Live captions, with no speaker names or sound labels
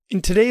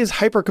In today's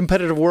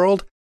hyper-competitive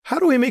world, how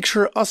do we make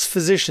sure us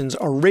physicians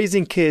are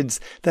raising kids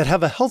that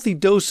have a healthy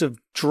dose of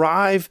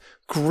drive,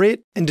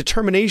 grit, and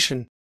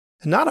determination,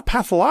 and not a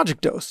pathologic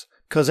dose?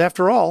 Because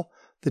after all,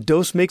 the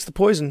dose makes the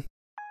poison.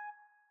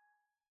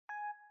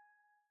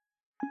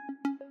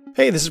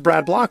 Hey, this is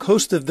Brad Block,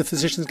 host of The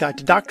Physician's Guide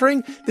to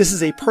Doctoring. This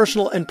is a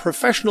personal and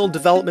professional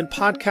development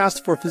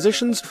podcast for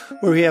physicians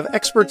where we have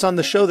experts on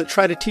the show that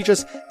try to teach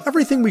us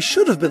everything we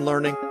should have been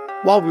learning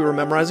while we were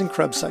memorizing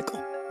Krebs cycle.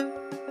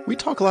 We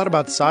talk a lot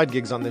about side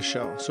gigs on this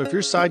show, so if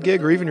your side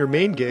gig or even your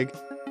main gig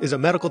is a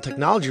medical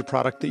technology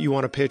product that you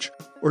want to pitch,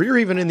 or you're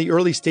even in the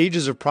early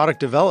stages of product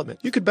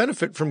development, you could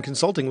benefit from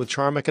consulting with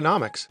Charm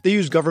Economics. They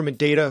use government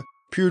data,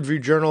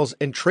 peer-reviewed journals,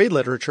 and trade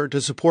literature to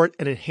support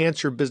and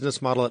enhance your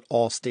business model at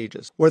all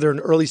stages. Whether in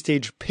early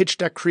stage pitch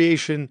deck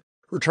creation,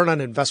 return on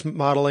investment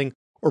modeling,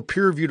 or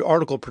peer-reviewed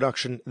article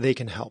production, they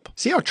can help.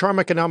 See how Charm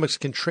Economics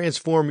can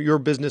transform your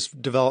business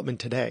development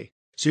today,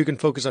 so you can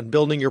focus on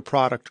building your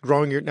product,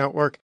 growing your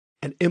network,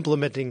 and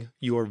implementing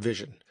your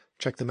vision.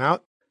 Check them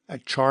out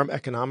at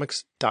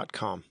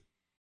charmeconomics.com.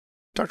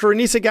 Dr.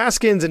 Ronnesia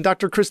Gaskins and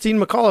Dr. Christine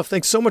McAuliffe,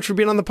 thanks so much for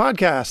being on the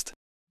podcast.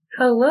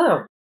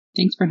 Hello.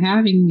 Thanks for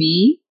having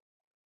me.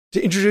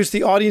 To introduce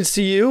the audience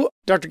to you,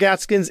 Dr.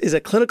 Gaskins is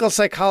a clinical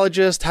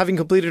psychologist, having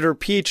completed her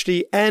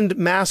PhD and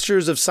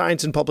Master's of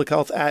Science in Public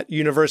Health at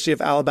University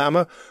of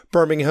Alabama,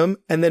 Birmingham,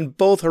 and then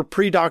both her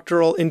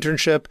pre-doctoral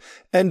internship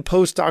and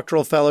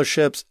postdoctoral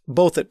fellowships,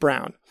 both at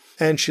Brown.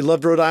 And she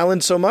loved Rhode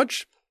Island so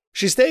much,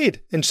 she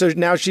stayed. And so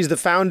now she's the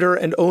founder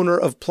and owner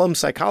of Plum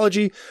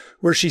Psychology,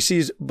 where she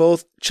sees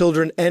both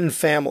children and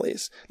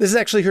families. This is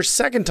actually her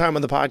second time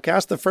on the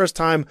podcast. The first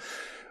time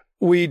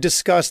we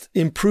discussed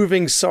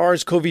improving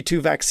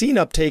SARS-CoV-2 vaccine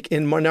uptake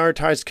in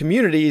minoritized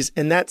communities,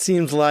 and that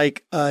seems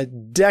like a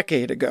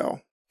decade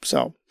ago.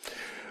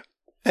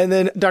 And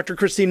then Dr.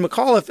 Christine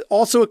McAuliffe,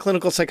 also a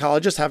clinical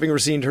psychologist, having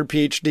received her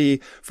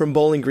PhD from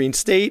Bowling Green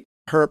State,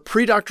 her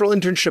pre-doctoral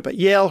internship at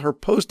Yale, her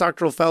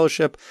postdoctoral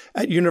fellowship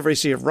at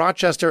University of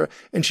Rochester,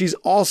 and she's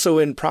also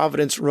in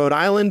Providence, Rhode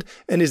Island,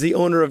 and is the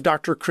owner of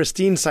Dr.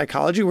 Christine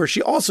Psychology, where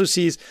she also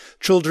sees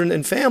children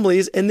and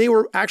families, and they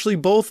were actually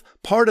both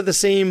part of the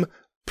same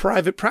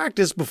private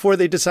practice before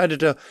they decided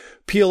to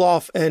peel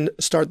off and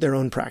start their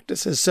own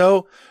practices.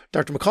 So,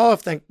 Dr.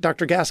 McAuliffe,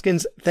 Dr.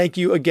 Gaskins, thank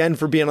you again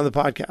for being on the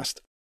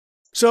podcast.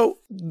 So,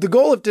 the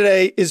goal of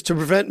today is to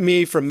prevent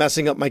me from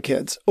messing up my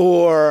kids,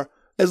 or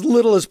as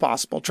little as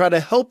possible. Try to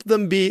help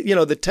them be,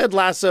 the Ted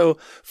Lasso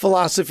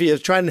philosophy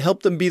is trying to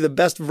help them be the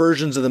best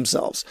versions of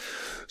themselves.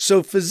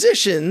 So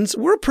physicians,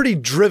 we're a pretty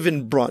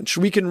driven bunch.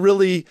 We can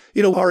really,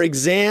 our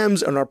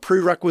exams and our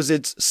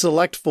prerequisites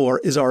select for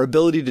is our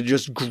ability to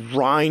just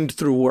grind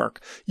through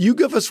work. You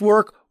give us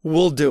work,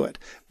 we'll do it.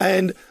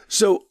 And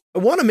so I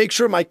want to make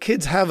sure my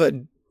kids have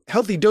a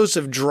healthy dose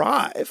of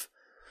drive.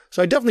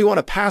 So I definitely want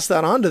to pass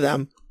that on to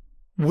them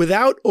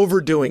without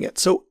overdoing it.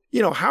 So,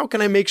 how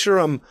can I make sure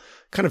I'm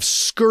kind of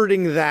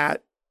skirting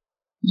that?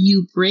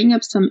 You bring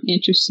up some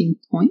interesting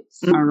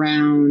points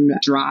around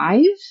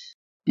drive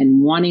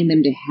and wanting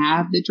them to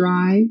have the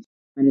drive,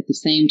 and at the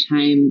same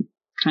time,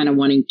 kind of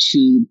wanting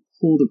to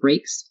pull the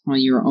brakes on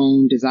your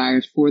own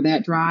desires for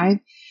that drive.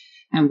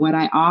 And what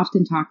I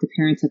often talk to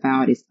parents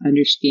about is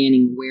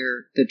understanding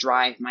where the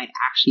drive might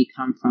actually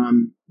come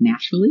from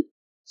naturally.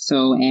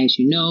 So as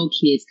you know,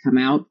 kids come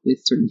out with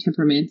certain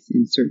temperaments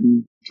and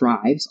certain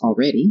drives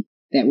already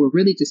that we're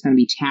really just going to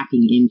be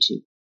tapping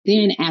into.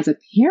 Then as a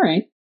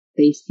parent,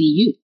 they see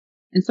you.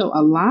 And so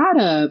a lot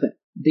of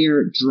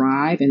their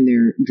drive and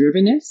their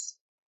drivenness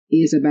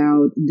is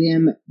about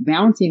them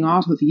bouncing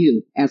off of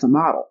you as a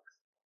model.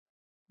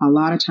 A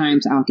lot of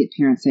times I'll get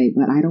parents say,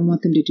 but I don't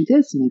want them to do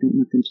this and I don't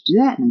want them to do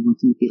that and I want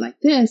them to be like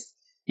this.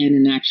 And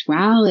in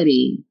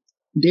actuality,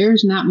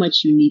 there's not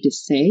much you need to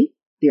say.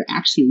 They're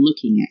actually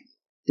looking at you.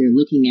 They're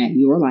looking at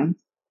your life.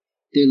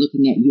 They're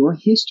looking at your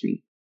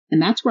history.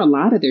 And that's where a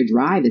lot of their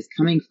drive is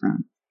coming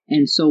from.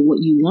 And so what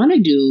you want to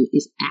do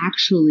is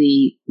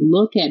actually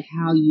look at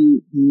how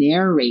you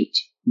narrate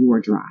your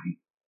drive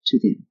to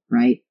them,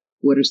 right?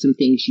 What are some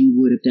things you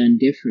would have done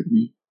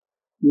differently?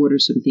 What are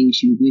some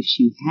things you wish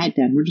you had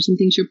done? What are some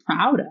things you're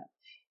proud of?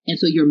 And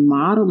so you're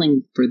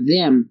modeling for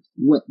them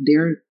what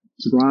their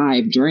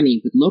drive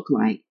journey would look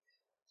like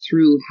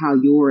through how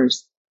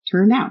yours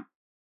turned out.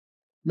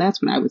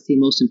 That's what I would say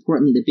most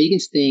importantly. The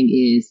biggest thing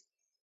is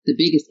the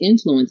biggest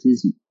influence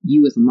is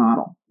you as a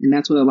model. And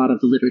that's what a lot of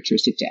the literature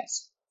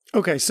suggests.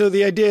 Okay, so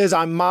the idea is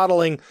I'm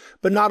modeling,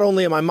 but not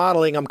only am I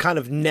modeling, I'm kind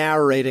of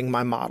narrating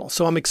my model.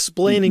 So I'm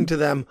explaining to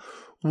them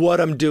what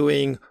I'm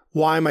doing,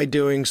 why am I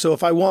doing. So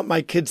if I want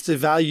my kids to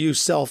value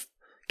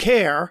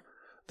self-care,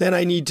 then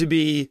I need to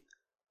be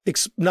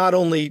not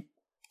only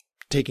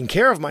taking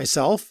care of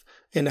myself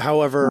and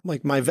however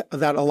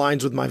that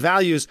aligns with my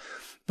values,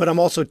 but I'm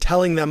also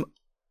telling them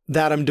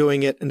that I'm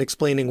doing it and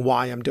explaining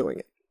why I'm doing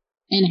it.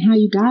 And how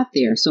you got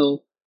there.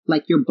 So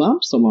like your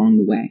bumps along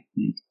the way,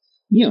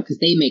 because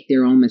they make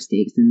their own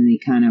mistakes and they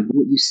kind of,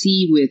 what you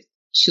see with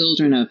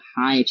children of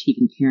high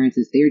achieving parents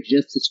is they're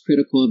just as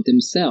critical of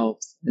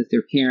themselves as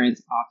their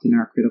parents often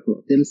are critical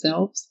of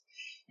themselves.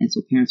 And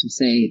so parents will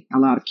say, a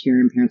lot of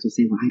caring parents will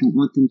say, well, I don't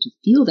want them to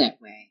feel that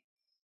way.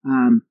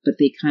 But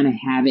they kind of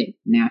have it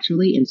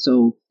naturally. And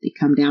so they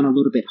come down a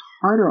little bit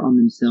harder on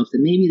themselves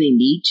than maybe they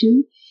need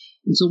to.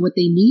 And so what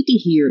they need to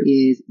hear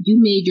is,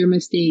 you made your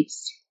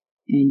mistakes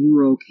and you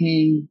were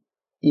okay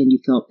and you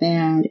felt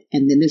bad.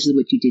 And then this is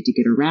what you did to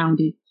get around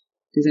it.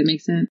 Does that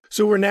make sense?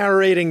 So we're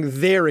narrating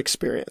their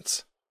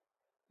experience.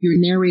 You're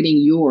narrating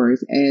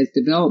yours as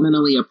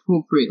developmentally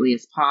appropriately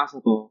as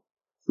possible,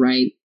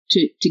 right?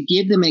 To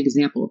give them an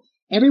example.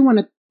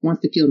 Everyone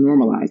wants to feel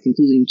normalized,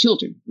 including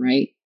children,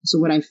 right? So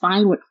what I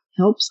find what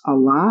helps a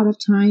lot of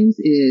times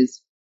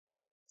is,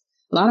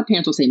 a lot of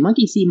parents will say,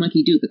 monkey see,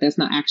 monkey do, but that's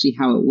not actually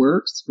how it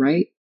works,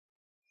 right?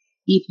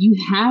 If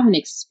you have an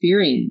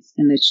experience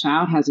and the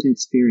child has an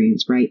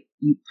experience, right,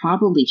 you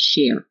probably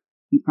share.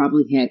 You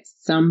probably had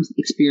some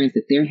experience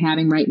that they're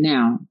having right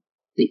now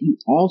that you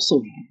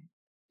also had.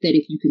 That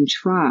if you can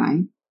try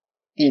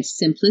as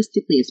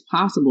simplistically as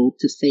possible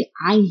to say,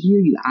 I hear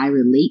you, I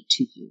relate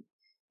to you,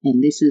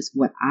 and this is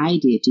what I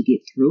did to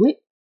get through it.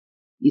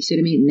 You see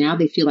what I mean? Now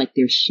they feel like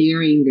they're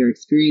sharing their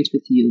experience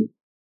with you,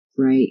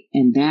 right?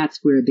 And that's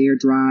where their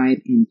drive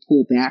and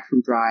pull back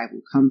from drive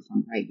will come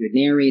from, right? You're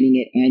narrating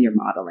it and you're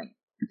modeling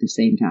at the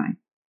same time.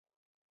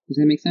 Does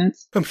that make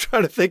sense? I'm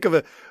trying to think of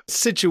a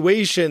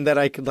situation that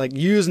I could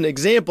use an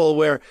example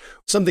where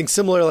something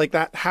similar like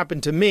that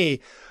happened to me.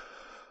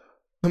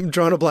 I'm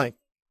drawing a blank.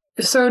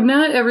 So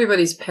not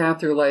everybody's path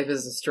through life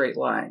is a straight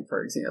line,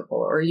 for example,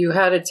 or you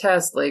had a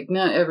test,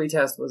 not every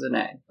test was an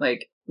A.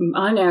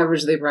 On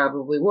average, they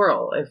probably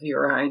were if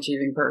you're a high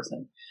achieving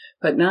person,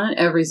 but not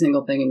every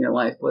single thing in your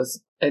life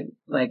was an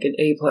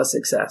A+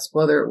 success,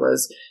 whether it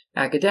was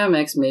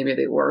academics, maybe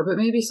they were, but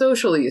maybe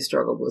socially you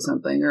struggled with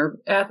something, or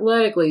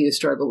athletically you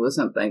struggled with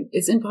something.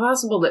 It's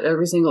impossible that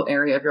every single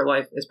area of your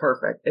life is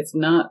perfect. It's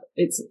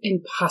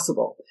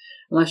impossible.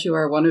 Unless you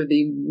are one of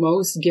the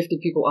most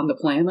gifted people on the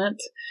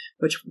planet,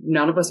 which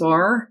none of us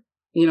are,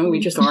 we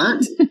just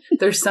aren't.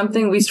 There's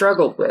something we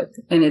struggled with.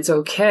 And it's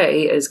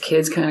okay as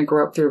kids kind of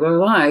grow up through their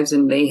lives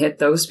and they hit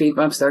those speed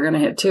bumps they're going to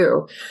hit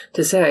too,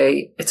 to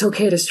say, it's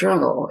okay to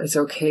struggle. It's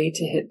okay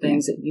to hit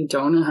things that you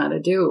don't know how to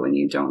do and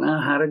you don't know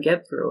how to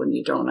get through and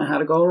you don't know how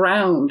to go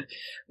around,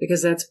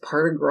 because that's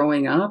part of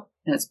growing up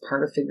and it's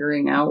part of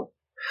figuring out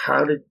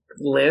how to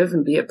live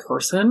and be a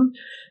person.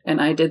 And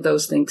I did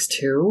those things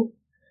too.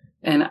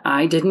 And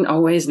I didn't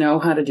always know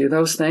how to do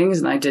those things,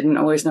 and I didn't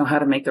always know how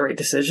to make the right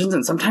decisions.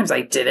 And sometimes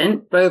I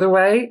didn't, by the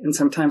way. And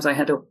sometimes I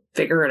had to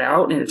figure it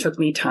out, and it took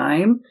me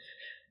time.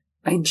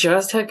 I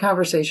just had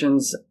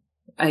conversations.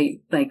 I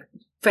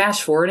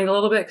fast forwarding a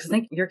little bit, because I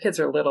think your kids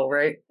are little,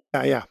 right?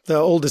 Yeah. The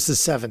oldest is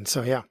 7,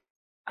 so yeah.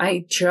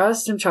 I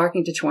just am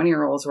talking to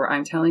 20-year-olds where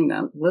I'm telling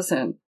them,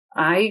 listen,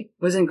 I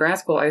was in grad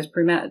school, I was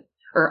pre-med,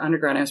 or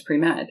undergrad, I was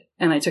pre-med,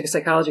 and I took a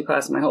psychology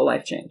class and my whole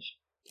life changed.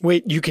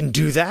 Wait, you can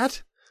do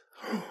that?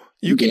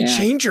 You can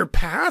change your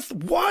path?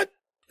 What?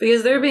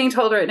 Because they're being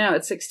told right now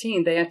at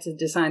 16, they have to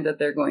decide that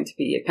they're going to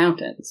be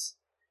accountants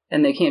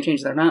and they can't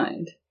change their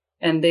mind.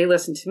 And they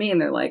listen to me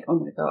and they're like, oh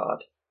my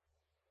God.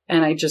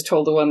 And I just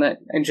told the one that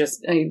I was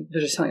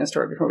just telling a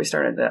story before we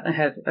started, that I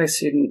had a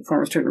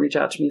former student reach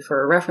out to me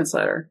for a reference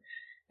letter.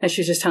 And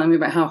she's just telling me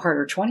about how hard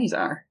her 20s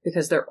are,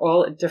 because they're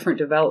all at different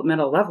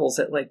developmental levels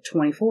at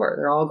 24.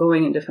 They're all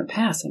going in different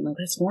paths. I'm like,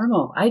 that's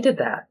normal. I did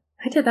that.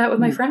 with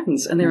my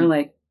friends. And they were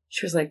like,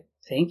 she was like,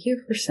 thank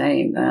you for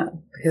saying that,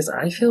 because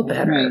I feel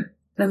better. Right.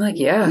 And I'm like,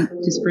 yeah.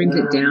 It just brings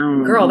it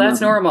down. Girl,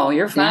 that's normal.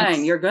 You're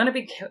fine. You're going to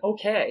be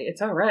okay.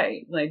 It's all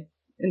right.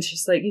 And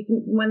she's like,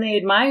 when they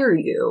admire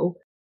you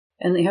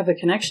and they have a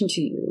connection to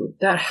you,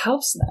 that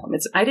helps them.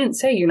 I didn't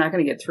say you're not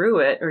going to get through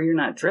it or you're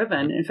not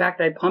driven. In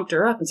fact, I pumped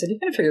her up and said, you're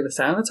going to figure this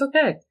out. It's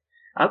okay.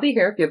 I'll be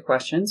here if you have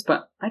questions,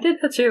 but I did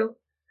that too.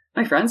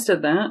 My friends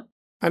did that.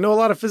 I know a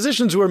lot of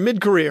physicians who are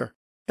mid-career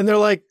and they're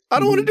like, I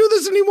don't want to do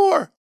this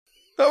anymore.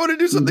 I want to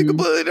do something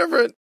completely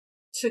different.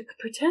 To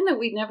pretend that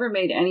we never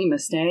made any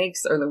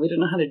mistakes or that we didn't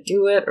know how to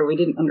do it or we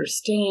didn't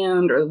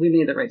understand or we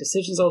made the right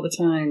decisions all the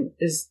time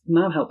is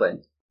not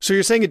helping. So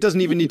you're saying it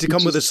doesn't even need to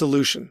come with a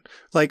solution.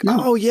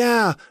 Oh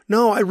yeah,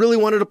 no, I really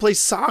wanted to play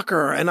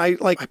soccer and I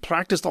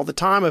practiced all the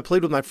time. I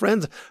played with my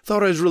friends,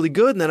 thought I was really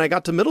good. And then I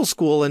got to middle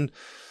school and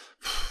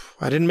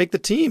I didn't make the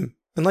team.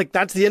 And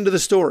that's the end of the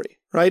story,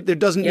 right? There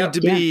doesn't need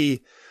to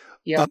be.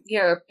 Yeah,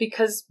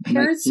 because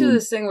parents do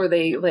this thing where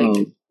they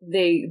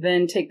they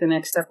then take the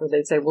next step where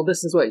they say, well,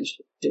 this is what you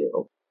should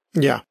do.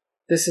 Yeah.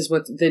 This is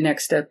what the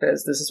next step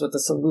is. This is what the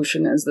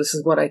solution is. This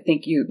is what I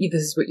think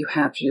this is what you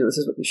have to do. This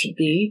is what you should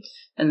be.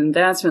 And then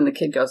that's when the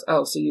kid goes,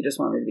 oh, so you just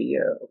want me to be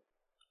you.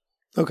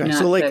 Okay. Not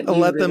so let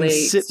them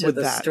sit with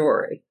the that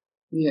story.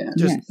 Yeah.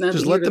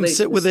 Just let them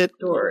sit with it.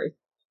 Story.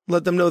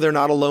 Let them know they're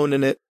not alone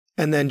in it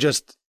and then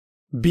just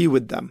be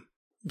with them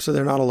so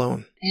they're not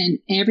alone. And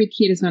every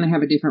kid is going to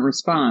have a different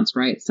response,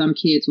 right? Some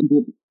kids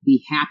will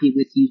be happy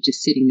with you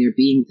just sitting there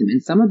being with them.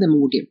 And some of them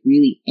will get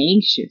really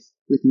anxious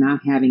with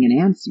not having an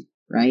answer,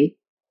 right?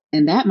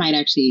 And that might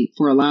actually,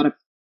 for a lot of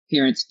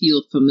parents,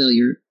 feel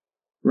familiar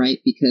right?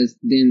 Because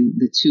then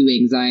the two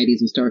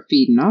anxieties will start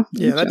feeding off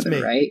of each that's other,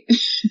 me. right?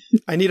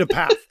 I need a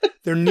path.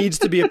 There needs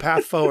to be a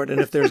path forward.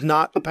 And if there's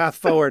not a path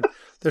forward,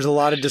 there's a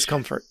lot of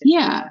discomfort.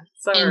 Yeah.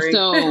 Sorry. And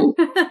so,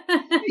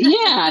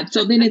 yeah.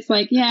 So then it's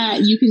like, yeah,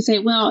 you can say,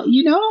 well,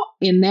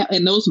 in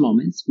those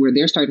moments where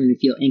they're starting to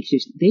feel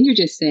anxious, then you're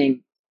just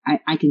saying,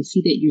 I can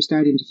see that you're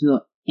starting to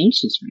feel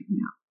anxious right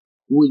now.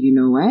 Well, you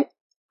know what?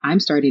 I'm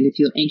starting to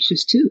feel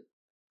anxious too.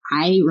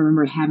 I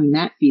remember having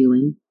that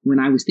feeling when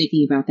I was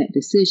thinking about that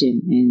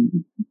decision.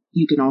 And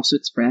you can also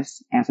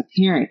express as a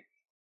parent,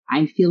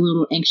 I feel a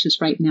little anxious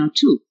right now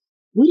too.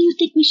 What do you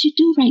think we should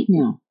do right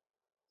now?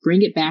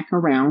 Bring it back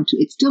around to,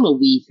 it's still a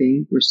we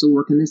thing. We're still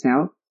working this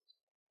out.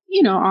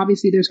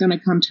 Obviously there's going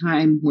to come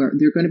time where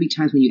there are going to be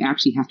times when you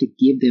actually have to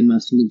give them a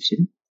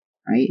solution,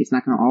 right? It's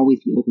not going to always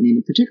be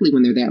open-ended, particularly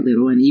when they're that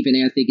little. And even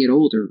as they get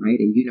older, right?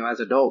 And, as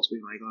adults,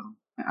 we're like, oh,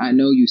 I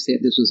know you said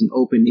this was an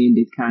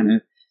open-ended kind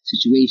of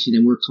situation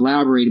and we're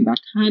collaborating, but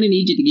I kind of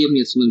need you to give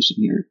me a solution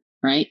here,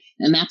 right?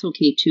 And that's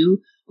okay too.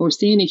 Or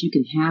saying that you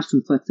can have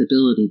some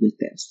flexibility with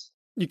this.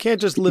 You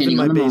can't just live in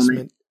my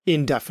basement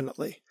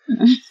indefinitely.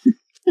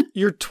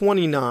 You're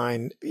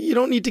 29. You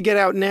don't need to get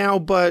out now,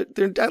 but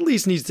there at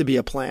least needs to be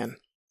a plan.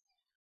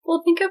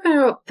 Well, think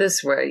about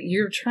this way.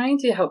 You're trying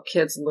to help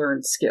kids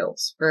learn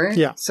skills, right?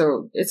 Yeah.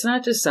 So it's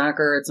not just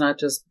soccer. It's not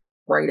just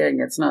writing.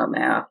 It's not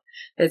math.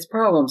 It's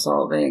problem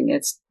solving.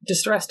 It's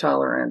distress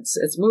tolerance.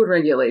 It's mood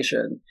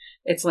regulation.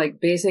 It's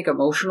like basic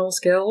emotional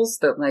skills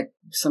that like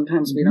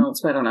sometimes we don't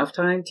spend enough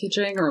time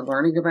teaching or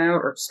learning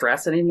about or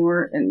stress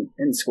anymore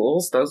in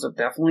schools. Those have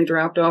definitely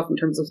dropped off in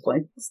terms of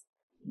like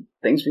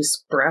things we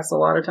stress a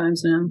lot of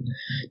times now,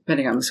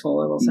 depending on the school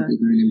level. We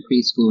learn in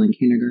preschool and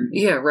kindergarten.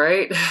 Yeah,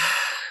 right.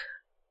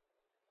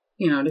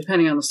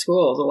 Depending on the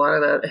schools, a lot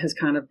of that has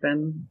kind of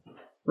been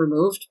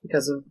removed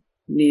because of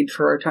need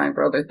for our time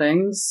for other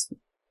things.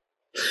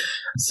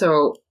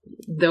 So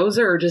those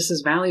are just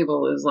as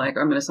valuable as like,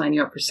 I'm going to sign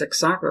you up for 6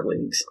 soccer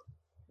leagues.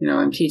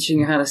 I'm teaching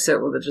you how to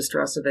sit with the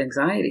distress of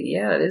anxiety.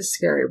 Yeah, it is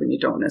scary when you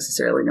don't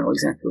necessarily know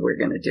exactly what you're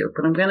going to do,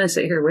 but I'm going to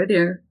sit here with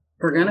you.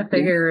 We're going to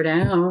figure it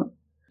out.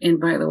 And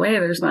by the way,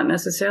 there's not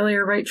necessarily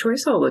a right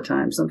choice all the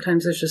time.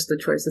 Sometimes it's just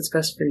the choice that's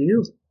best for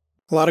you.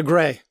 A lot of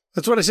gray.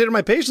 That's what I say to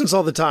my patients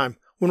all the time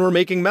when we're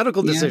making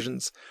medical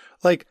decisions.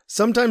 Like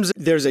sometimes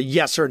there's a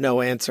yes or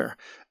no answer.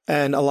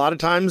 And a lot of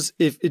times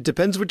it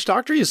depends which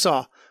doctor you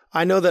saw.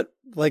 I know that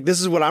like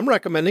this is what I'm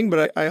recommending,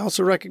 but I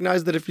also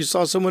recognize that if you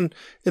saw someone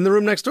in the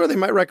room next door, they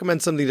might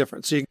recommend something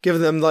different. So you give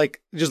them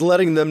like just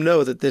letting them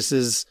know that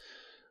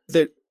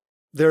that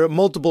there are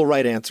multiple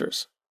right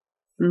answers.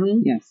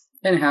 Mm-hmm. Yes.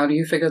 And how do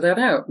you figure that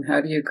out? And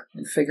how do you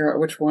figure out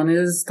which one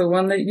is the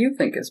one that you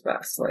think is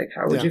best? Like,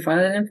 how would you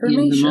find that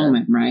information? In the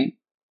moment, right?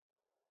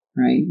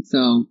 Right.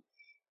 So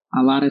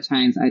a lot of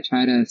times I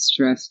try to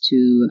stress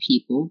to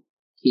people,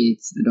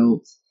 kids,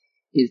 adults,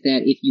 is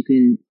that if you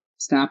can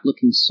stop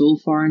looking so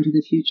far into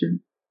the future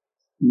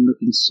and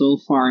looking so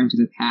far into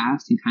the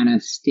past and kind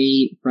of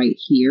stay right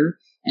here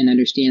and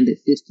understand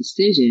that this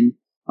decision,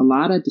 a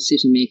lot of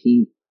decision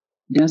making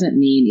doesn't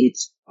mean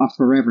it's a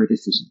forever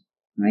decision,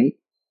 right?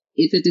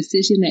 It's a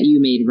decision that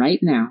you made right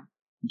now,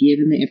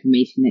 given the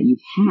information that you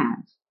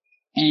have.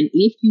 And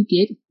if you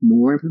get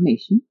more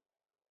information,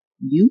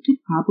 you could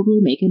probably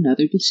make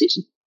another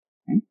decision,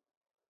 right?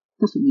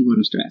 That's what we want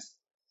to stress,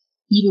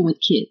 even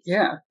with kids.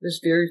 Yeah, there's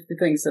very few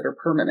things that are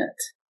permanent.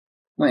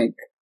 Like,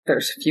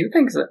 there's a few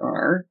things that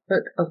are,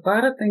 but a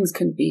lot of things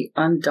can be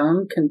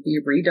undone, can be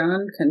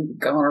redone, can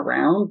go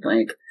around.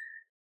 Like,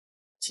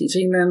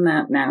 teaching them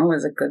that now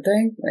is a good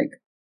thing. Like,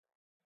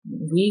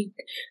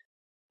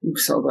 I'm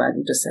so glad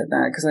you just said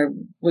that, because I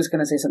was going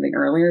to say something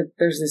earlier.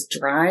 There's this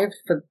drive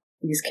for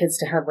these kids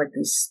to have like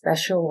these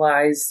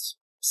specialized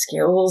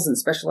skills and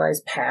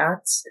specialized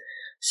paths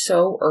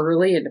so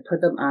early and to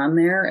put them on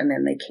there, and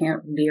then they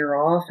can't veer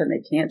off and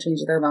they can't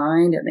change their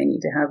mind, and they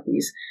need to have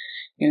these,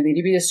 they need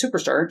to be a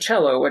superstar at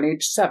cello at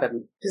age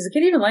 7. Does the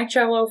kid even like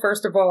cello,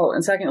 first of all?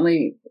 And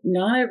secondly,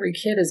 not every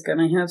kid is going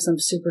to have some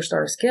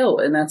superstar skill,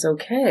 and that's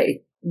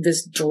okay.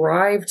 This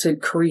drive to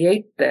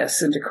create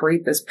this and to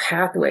create this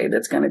pathway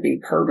that's going to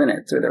be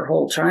permanent through their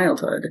whole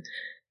childhood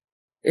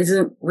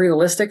isn't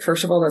realistic.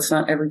 First of all, that's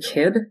not every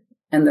kid.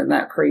 And then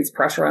that creates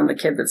pressure on the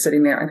kid that's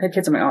sitting there. I've had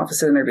kids in my office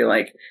sitting there be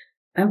like,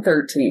 I'm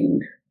 13.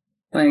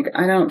 Like,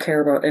 I don't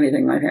care about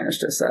anything my parents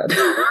just said.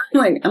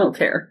 Like, I don't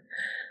care.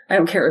 I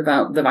don't care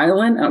about the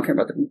violin. I don't care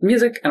about the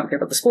music. I don't care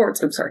about the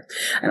sports. I'm sorry.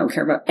 I don't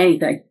care about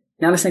anything.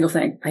 Not a single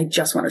thing. I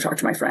just want to talk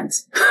to my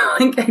friends.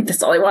 Like,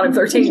 that's all I want. I'm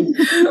 13.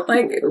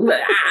 Like,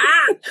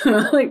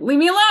 like, leave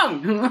me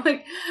alone.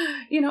 Like,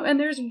 and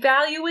there's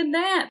value in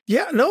that.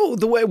 Yeah, no,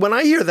 when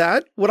I hear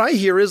that, what I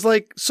hear is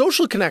like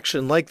social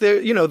connection. Like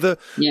I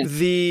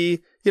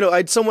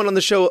had someone on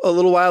the show a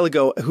little while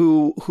ago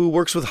who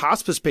works with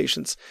hospice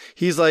patients.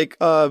 He's like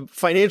a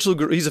financial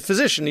guru. He's a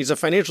physician. He's a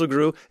financial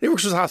guru. And he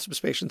works with hospice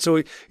patients.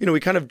 So we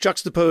kind of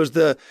juxtapose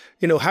the,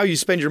 how you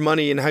spend your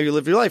money and how you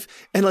live your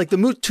life. And like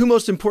the two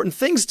most important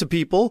things to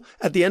people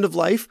at the end of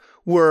life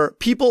were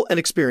people and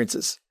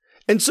experiences.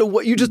 And so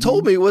what you just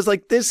told me was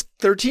like this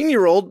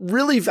 13-year-old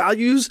really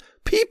values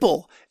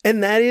people.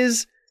 And that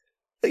is,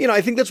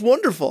 I think that's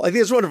wonderful. I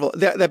think it's wonderful.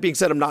 That being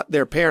said, I'm not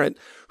their parent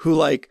who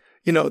like,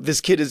 this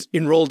kid is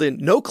enrolled in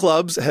no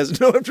clubs, has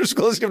no after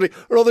school activity,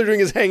 or all they're doing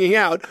is hanging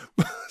out.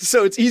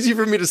 So it's easy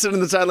for me to sit on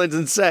the sidelines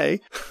and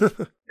say.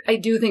 I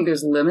do think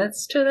there's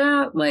limits to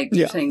that. Like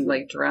you're saying,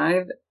 like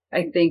drive.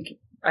 I think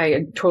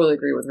I totally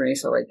agree with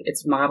Ronnesia. Like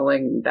it's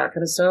modeling, that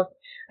kind of stuff.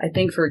 I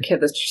think for a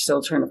kid that's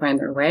still trying to find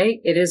their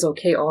way, it is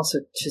okay also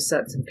to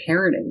set some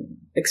parenting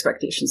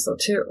expectations though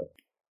too.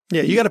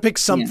 Yeah, you got to pick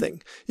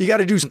something. Yeah. You got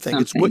to do something.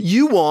 It's what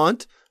you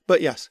want,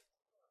 but yes.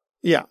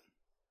 Yeah.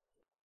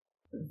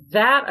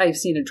 That I've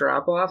seen a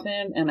drop off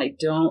in, and I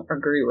don't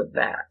agree with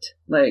that.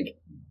 Like,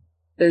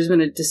 there's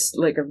been a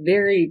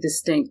very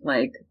distinct,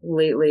 like,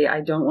 lately,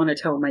 I don't want to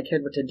tell my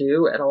kid what to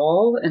do at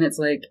all. And it's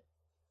like,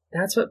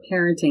 that's what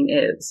parenting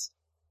is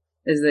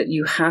that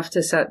you have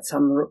to set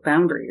some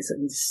boundaries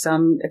and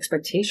some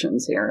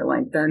expectations here.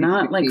 Like, they're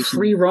not like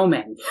free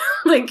roaming.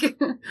 Like,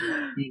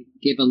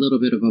 give a little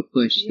bit of a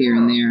push here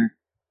and there.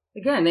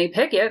 Again, they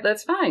pick it.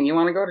 That's fine. You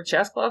want to go to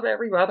chess club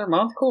every other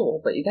month?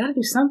 Cool. But you got to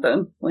do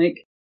something.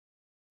 Like,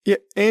 yeah,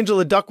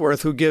 Angela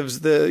Duckworth, who gives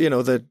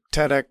the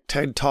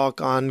TED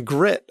talk on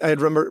grit. I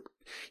remember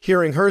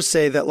hearing her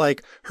say that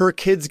like her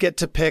kids get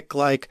to pick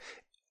like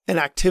an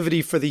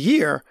activity for the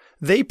year.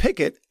 They pick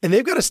it and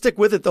they've got to stick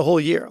with it the whole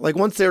year. Like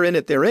once they're in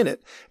it, they're in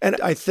it. And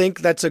I think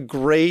that's a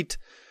great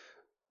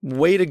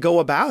way to go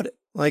about it.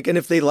 Like, and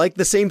if they like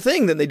the same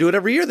thing, then they do it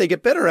every year. They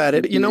get better at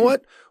it. You know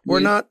what?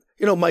 We're not,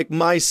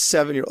 my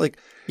 7-year-old, like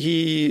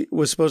he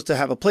was supposed to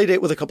have a play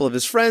date with a couple of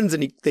his friends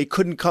and they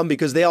couldn't come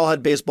because they all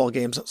had baseball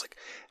games. I was like,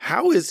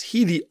 how is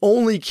he the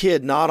only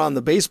kid not on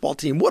the baseball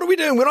team? What are we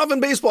doing? We're not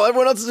in baseball.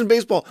 Everyone else is in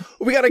baseball.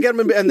 We got to get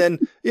him in. And then,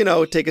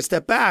 take a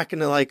step back and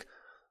they're like,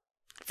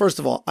 first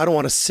of all, I don't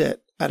want to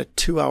sit at a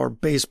 2-hour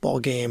baseball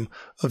game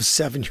of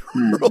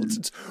 7-year-olds.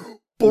 It's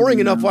boring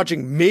enough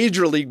watching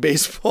Major League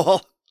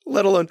Baseball,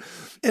 let alone,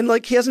 and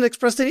like he hasn't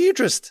expressed any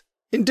interest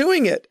in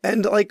doing it.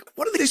 And like,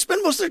 what do they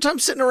spend most of their time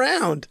sitting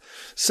around?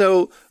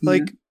 So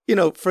like,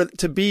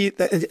 to be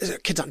that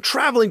kids on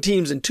traveling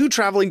teams and 2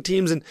 traveling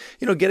teams and,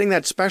 getting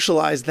that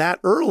specialized that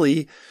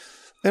early,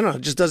 I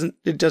don't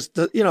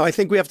know, I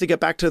think we have to get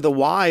back to the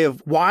why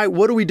of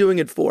what are we doing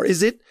it for?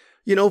 Is it,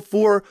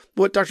 for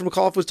what Dr.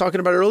 McAuliffe was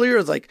talking about earlier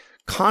is like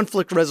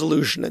conflict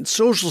resolution and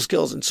social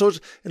skills and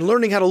and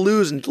learning how to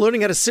lose and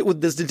learning how to sit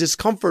with the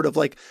discomfort of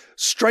like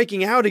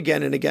striking out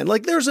again and again.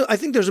 Like I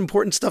think there's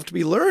important stuff to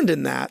be learned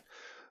in that.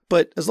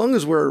 But as long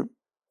as we're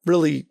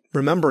really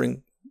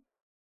remembering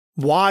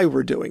why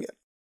we're doing it.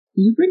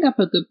 You bring up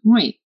a good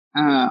point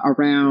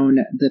around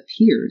the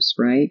peers,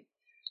 right?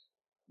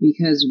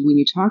 Because when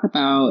you talk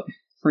about,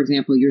 for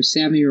example, your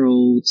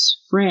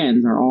 7-year-old's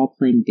friends are all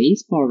playing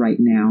baseball right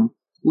now,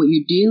 what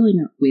you're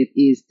dealing with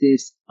is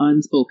this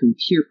unspoken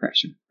peer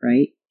pressure,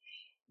 right?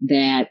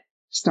 That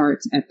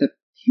starts at the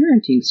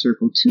parenting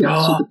circle too.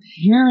 So the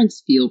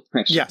parents feel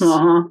pressure. Yes.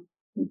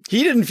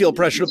 He didn't feel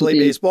pressure to play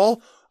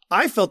baseball.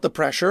 I felt the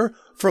pressure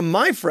from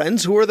my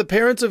friends who are the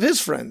parents of his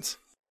friends.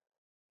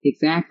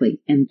 Exactly.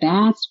 And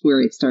that's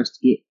where it starts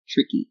to get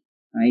tricky,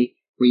 right?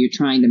 Where you're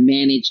trying to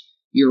manage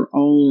your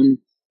own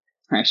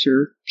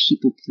pressure,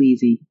 people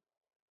pleasing,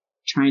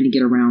 trying to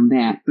get around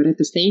that, but at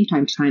the same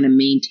time, trying to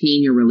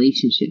maintain your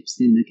relationships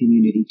in the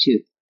community too,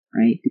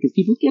 right? Because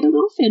people get a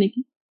little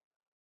finicky.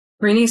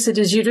 Ronnesia,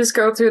 did you just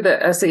go through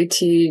the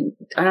SAT?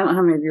 I don't know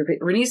how many of you,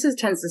 Ronnesia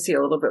tends to see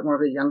a little bit more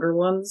of the younger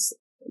ones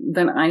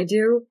than I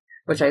do,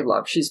 which I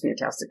love. She's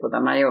fantastic with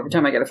them. Every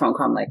time I get a phone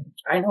call, I'm like,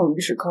 I know,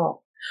 you should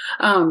call.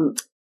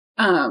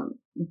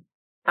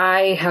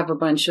 I have a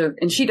bunch of,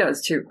 and she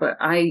does too, but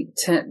I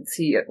tend to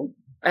see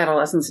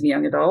adolescents and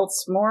young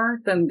adults more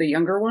than the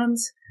younger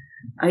ones.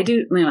 I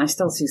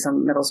still see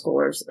some middle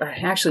schoolers.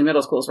 Actually,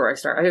 middle school is where I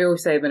start. I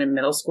always say I've been in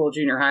middle school,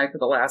 junior high for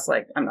the last,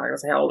 I'm not going to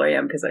say how old I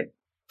am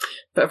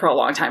but for a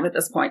long time at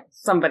this point,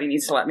 somebody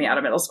needs to let me out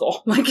of middle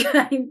school.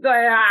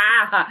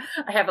 I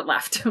haven't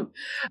left.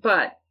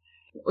 But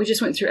we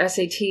just went through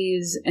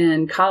SATs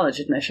and college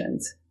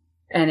admissions.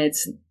 And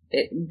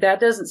that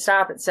doesn't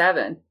stop at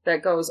 7.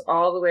 That goes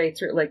all the way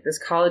through this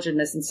college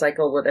admissions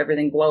cycle with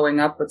everything blowing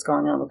up what's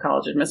going on with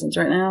college admissions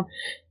right now.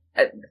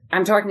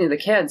 I'm talking to the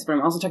kids, but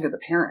I'm also talking to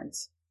the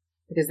parents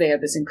because they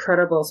have this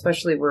incredible,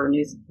 especially where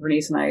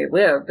Ronnesia and I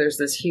live, there's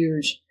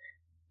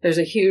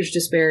a huge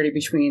disparity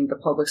between the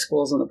public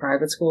schools and the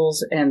private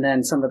schools, and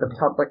then some of the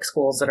public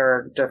schools that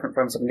are different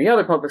from some of the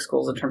other public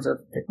schools in terms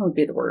of, what would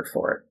be the word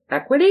for it?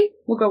 Equity?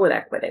 We'll go with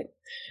equity.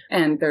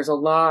 And there's a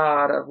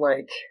lot of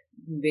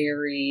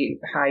very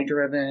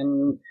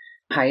high-driven,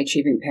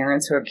 high-achieving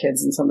parents who have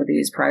kids in some of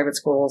these private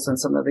schools and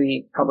some of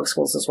the public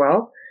schools as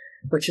well,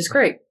 which is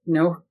great.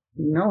 No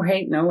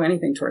hate, no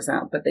anything towards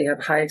that, but they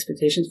have high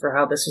expectations for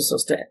how this is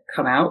supposed to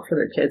come out for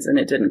their kids, and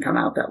it didn't come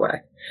out that way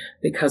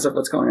because of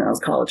what's going on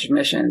with college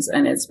admissions,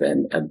 and it's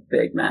been a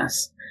big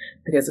mess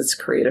because it's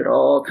created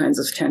all kinds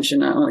of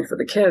tension, not only for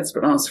the kids,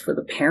 but also for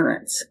the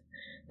parents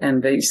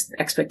and these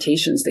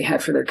expectations they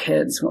had for their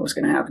kids, what was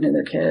going to happen to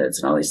their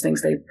kids, and all these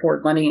things they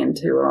poured money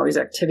into, and all these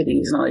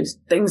activities and all these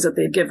things that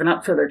they'd given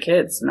up for their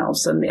kids. And all of a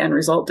sudden the end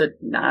result did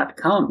not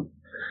come.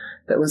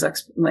 That was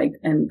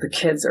and the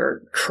kids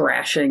are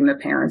crashing. The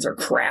parents are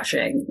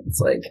crashing. It's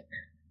like,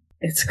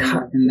 it's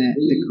got. And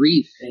the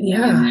grief.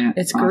 Yeah.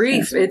 It's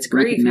grief. It's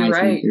grief. You're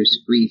right. There's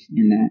grief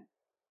in that,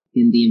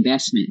 in the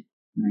investment,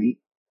 right?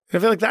 I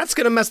feel like that's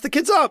going to mess the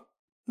kids up,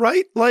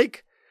 right?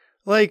 Like,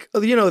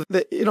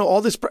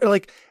 all this,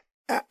 like,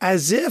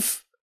 as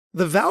if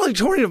the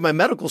valedictorian of my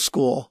medical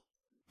school,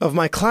 of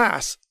my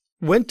class,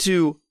 went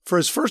to, for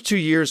his first 2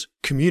 years,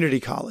 community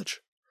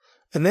college.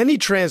 And then he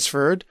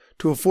transferred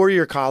to a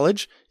 4-year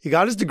college. He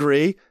got his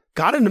degree,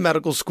 got into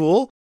medical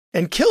school,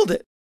 and killed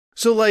it.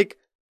 So, like,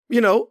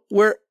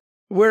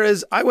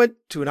 whereas I went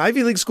to an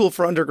Ivy League school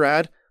for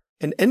undergrad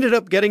and ended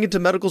up getting into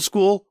medical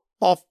school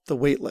off the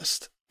wait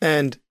list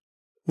and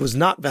was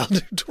not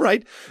valued,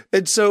 right?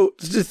 And so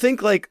to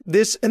think like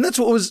this, and that's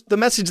what was the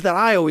message that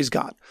I always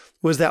got,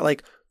 was that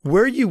like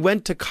where you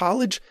went to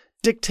college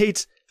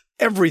dictates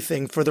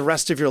everything for the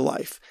rest of your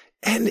life.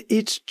 And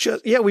it's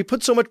just, we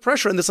put so much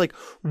pressure on this like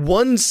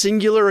one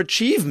singular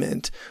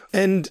achievement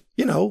and,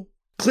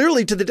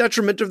 clearly to the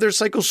detriment of their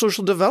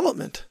psychosocial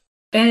development.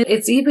 And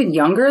it's even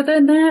younger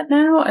than that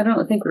now. I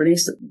don't think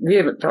we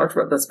haven't talked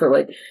about this, but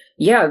like,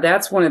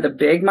 that's one of the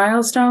big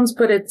milestones,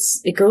 but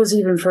it goes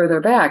even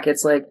further back.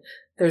 It's like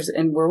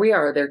and where we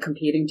are, they're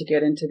competing to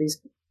get into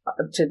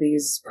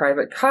these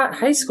private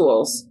high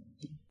schools.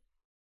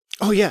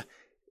 Oh yeah.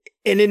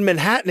 And in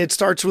Manhattan, it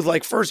starts with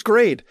like first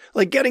grade,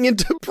 like getting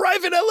into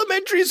private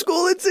elementary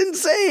school. It's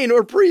insane.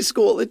 Or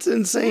preschool. It's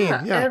insane.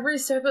 Yeah. Every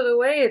step of the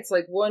way, it's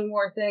like one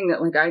more thing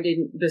that like,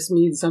 this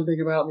means something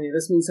about me.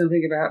 This means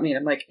something about me. And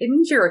I'm like, it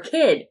means you're a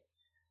kid.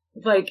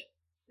 Like,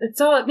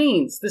 that's all it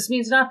means. This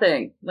means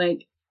nothing.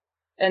 Like,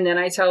 and then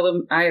I tell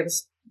them, I have a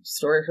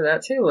story for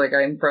that too. Like,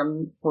 I'm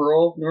from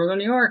rural northern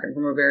New York. I'm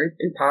from a very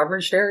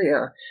impoverished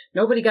area.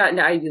 Nobody got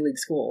into Ivy League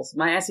schools.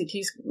 My SAT,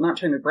 I'm not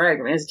trying to brag,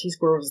 my SAT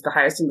score was the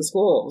highest in the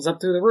school. It was up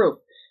through the roof.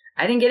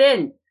 I didn't get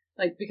in,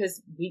 like,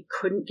 because we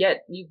couldn't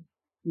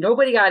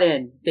nobody got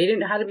in. They didn't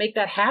know how to make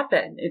that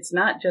happen. It's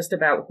not just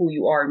about who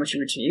you are and what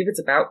you achieve.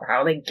 It's about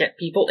how they get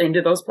people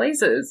into those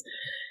places.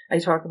 I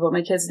talk about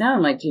my kids now.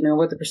 I'm like, do you know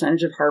what the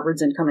percentage of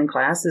Harvard's incoming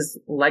class is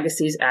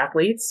legacies,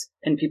 athletes,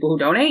 and people who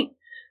donate?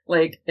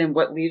 Like, and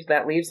what leaves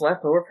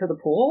left over for the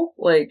pool?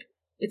 Like,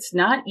 it's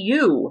not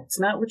you. It's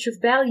not what your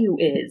value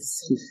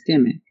is.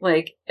 Systemic.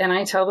 Like, and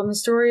I tell them the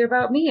story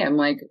about me. I'm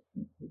like,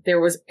 there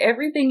was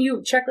everything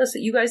checklist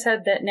that you guys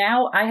had that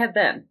now I had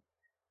then.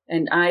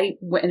 And I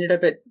ended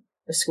up at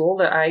a school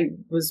that I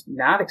was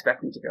not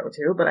expecting to go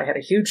to, but I had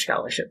a huge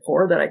scholarship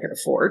for that I could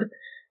afford.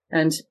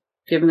 And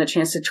given the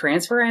chance to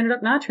transfer, I ended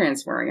up not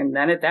transferring. And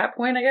then at that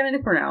point, I got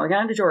into Cornell, I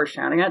got into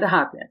Georgetown, I got into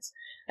Hopkins.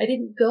 I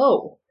didn't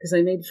go because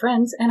I made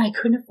friends and I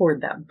couldn't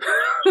afford them.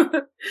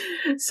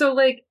 So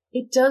like,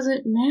 it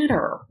doesn't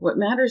matter. What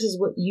matters is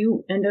what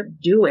you end up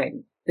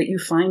doing, that you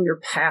find your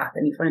path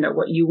and you find out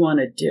what you want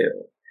to do.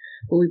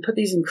 But we put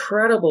these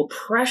incredible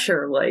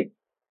pressure, like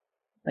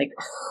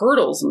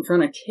hurdles in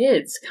front of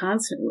kids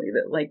constantly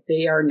that like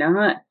they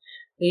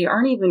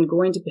aren't even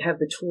going to have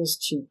the tools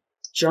to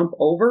jump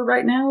over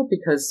right now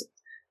because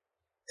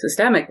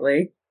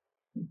systemically,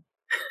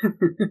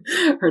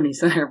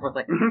 Ronnesia and I are both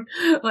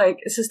like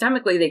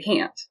systemically they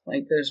can't.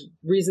 Like there's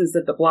reasons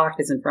that the block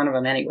is in front of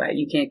them anyway.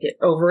 You can't get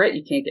over it.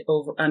 You can't get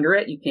under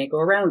it. You can't go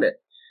around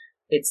it.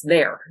 It's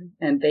there.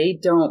 And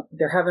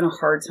they're having a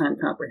hard time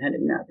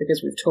comprehending that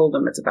because we've told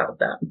them it's about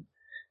them.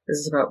 This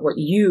is about what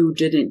you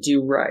didn't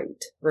do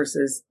right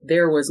versus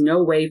there was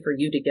no way for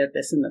you to get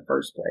this in the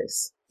first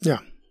place. Yeah.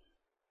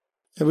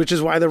 Which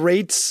is why the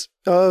rates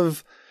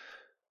of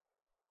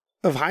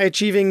high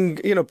achieving,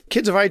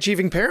 kids of high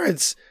achieving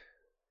parents,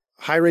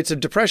 high rates of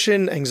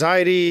depression,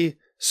 anxiety,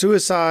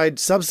 suicide,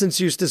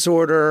 substance use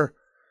disorder.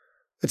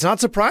 It's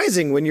not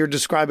surprising when you're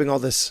describing all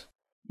this.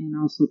 And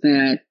also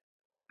that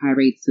high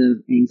rates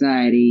of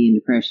anxiety and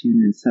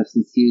depression and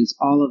substance use,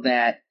 all of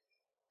that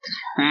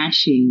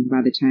crashing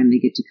by the time they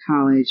get to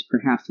college,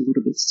 perhaps a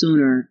little bit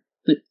sooner,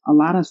 but a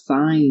lot of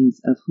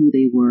signs of who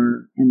they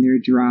were and their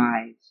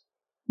drive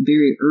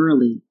very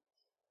early,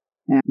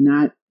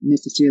 not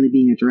necessarily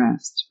being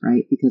addressed,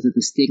 right? Because of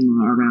the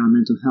stigma around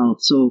mental health.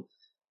 So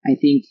I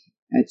think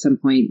at some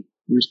point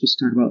we're supposed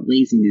to talk about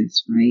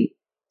laziness, right?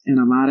 And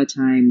a lot of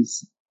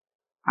times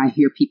I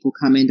hear people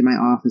come into my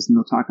office and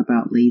they'll talk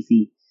about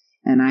lazy.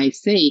 And I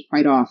say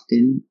quite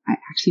often, I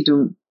actually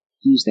don't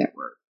use that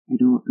word. I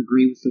don't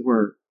agree with the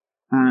word.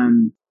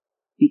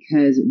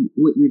 Because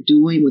what you're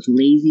doing with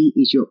lazy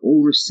is you're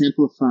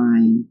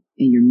oversimplifying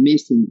and you're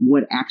missing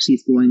what actually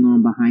is going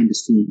on behind the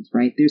scenes,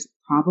 right? There's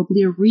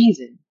probably a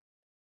reason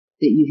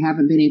that you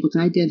haven't been able to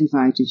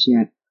identify just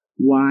yet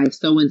why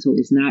so-and-so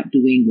is not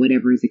doing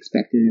whatever is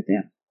expected of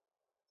them.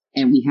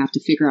 And we have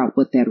to figure out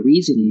what that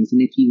reason is.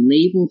 And if you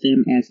label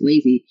them as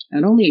lazy,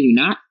 not only are you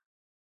not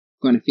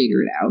going to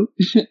figure it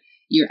out,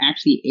 you're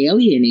actually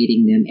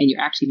alienating them and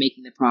you're actually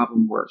making the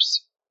problem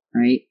worse,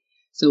 right?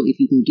 So if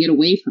you can get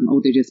away from,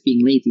 oh, they're just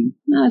being lazy,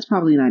 no, that's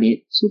probably not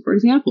it. So for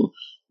example,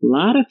 a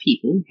lot of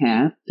people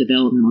have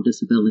developmental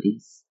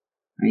disabilities,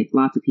 right?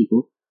 Lots of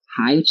people,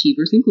 high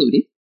achievers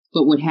included.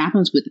 But what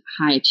happens with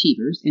high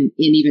achievers and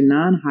even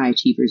non-high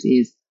achievers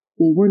is,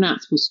 well, we're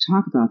not supposed to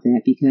talk about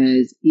that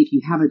because if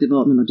you have a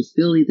developmental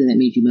disability, then that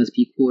means you must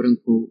be, quote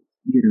unquote,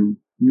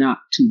 not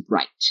too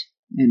bright.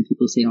 And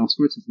people say all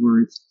sorts of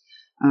words.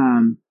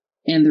 And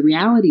the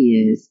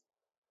reality is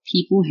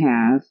people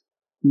have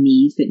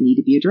needs that need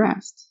to be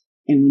addressed.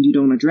 And when you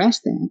don't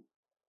address that,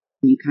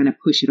 you kind of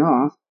push it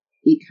off,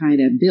 it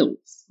kind of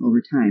builds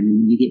over time.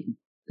 And you get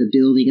the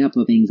building up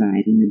of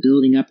anxiety and the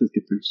building up of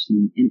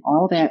depression. And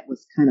all that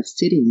was kind of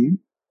sitting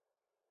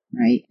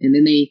there, right? And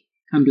then they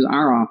come to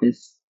our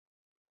office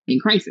in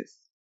crisis.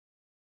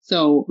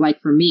 So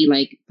like for me,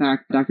 like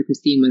Dr.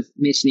 Christine was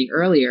mentioning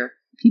earlier,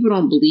 people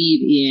don't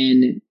believe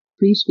in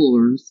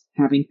preschoolers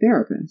having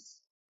therapists.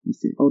 They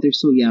say, oh, they're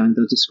so young,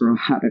 they'll just grow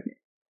out of it.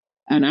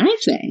 And I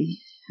say,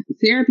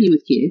 therapy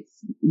with kids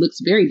looks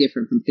very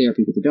different from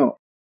therapy with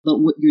adults. But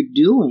what you're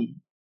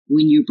doing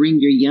when you bring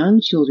your young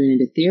children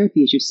into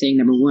therapy is you're saying,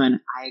 number one,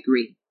 I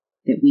agree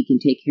that we can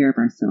take care of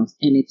ourselves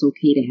and it's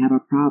okay to have a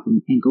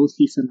problem and go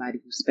see somebody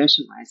who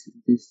specializes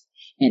in this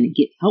and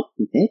get help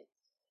with it.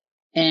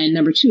 And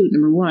number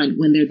one,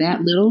 when they're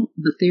that little,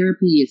 the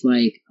therapy is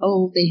like,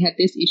 oh, they had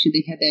this issue,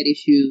 they had that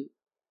issue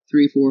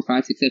 3, 4,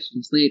 5, 6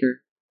 sessions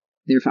later,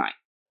 they're fine.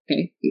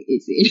 Okay.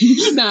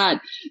 It's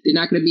not, they're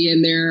not going to be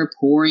in there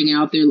pouring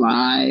out their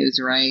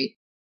lives, right?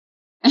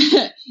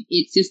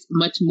 It's just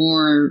much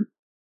more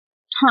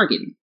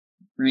targeted,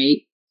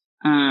 right?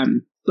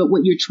 But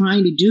what you're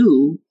trying to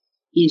do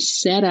is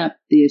set up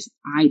this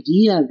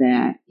idea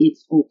that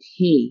it's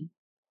okay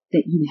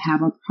that you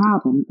have a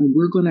problem and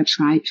we're going to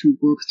try to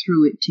work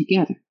through it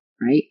together,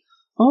 right?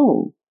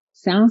 Oh,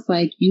 sounds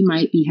like you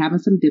might be having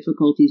some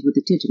difficulties with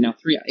attention. Now,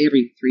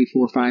 every 3,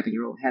 4,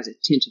 5-year-old has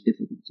attention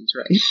difficulties,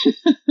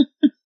 right?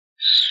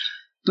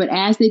 But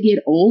as they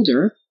get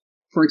older,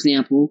 for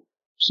example,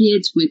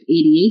 kids with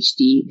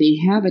ADHD, they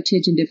have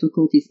attention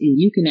difficulties and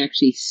you can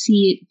actually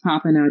see it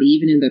popping out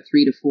even in the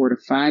 3 to 4 to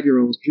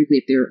 5-year-olds, particularly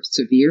if they're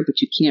severe,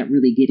 but you can't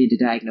really get into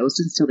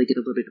diagnosis until they get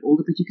a little bit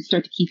older, but you can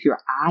start to keep your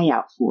eye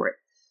out for it.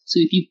 So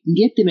if you can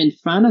get them in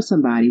front of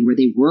somebody where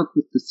they work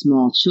with the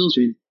small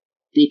children,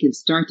 they can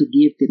start to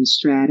give them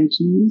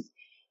strategies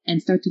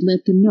and start to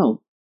let them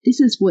know, this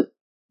is what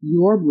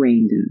your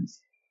brain does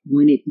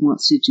when it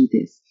wants to do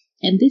this.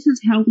 And this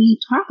is how we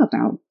talk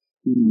about,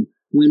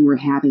 when we're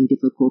having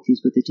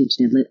difficulties with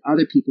attention and let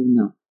other people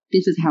know,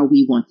 this is how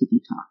we want to be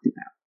talked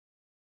about.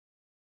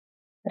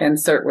 And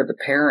start with the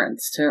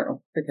parents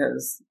too,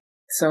 because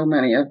so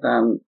many of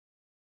them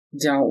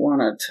don't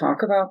want to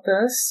talk about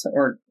this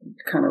or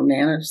kind of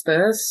manage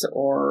this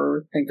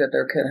or think that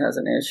their kid has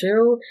an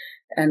issue.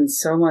 And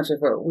so much of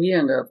what we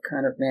end up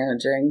kind of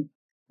managing,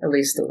 at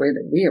least the way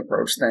that we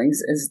approach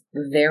things, is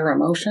their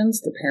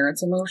emotions, the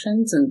parents'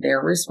 emotions, and their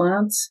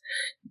response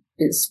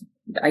is,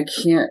 I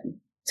can't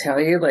tell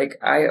you, like,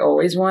 I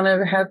always want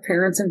to have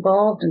parents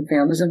involved and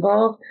families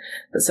involved,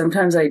 but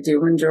sometimes I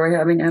do enjoy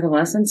having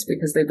adolescents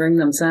because they bring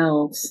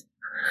themselves,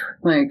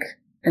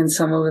 and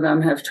some of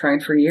them have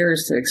tried for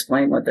years to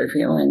explain what they're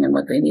feeling and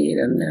what they need,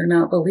 and they're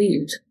not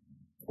believed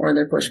or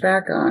they're pushed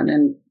back on.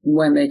 And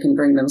when they can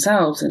bring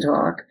themselves and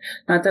talk,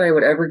 not that I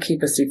would ever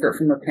keep a secret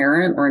from a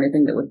parent or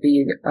anything that would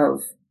be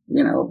of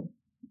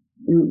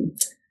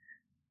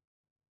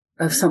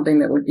something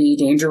that would be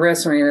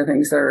dangerous or any of the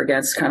things that are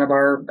against kind of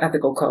our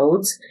ethical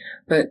codes.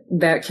 But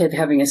that kid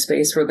having a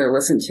space where they're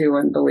listened to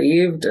and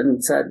believed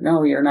and said,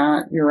 no, you're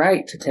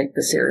right to take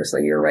this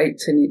seriously. You're right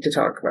to need to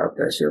talk about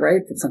this. You're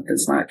right that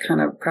something's not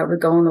kind of probably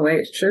going the way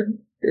it should.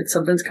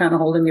 Something's kind of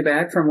holding you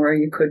back from where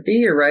you could be.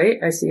 You're right.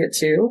 I see it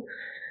too.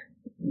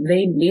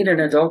 They need an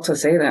adult to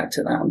say that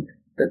to them,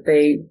 that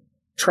they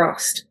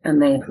trust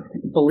and they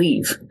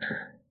believe,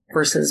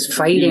 versus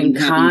fighting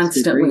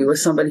constantly with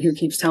somebody who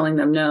keeps telling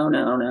them, no.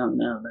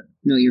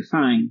 No, you're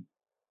fine.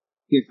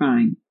 You're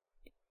fine.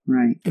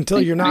 Right.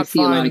 Until you're not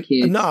fine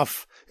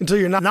enough. Until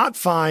you're not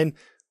fine.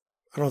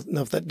 I don't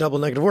know if that double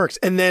negative works.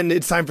 And then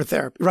it's time for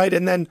therapy, right?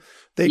 And then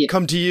they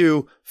come to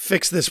you,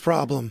 fix this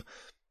problem.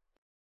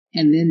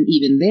 And then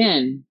even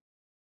then,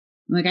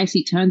 like I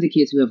see tons of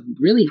kids who have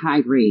really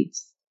high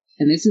grades.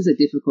 And this is a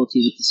difficulty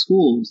with the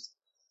schools.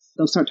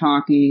 They'll start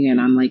talking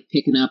and I'm like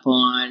picking up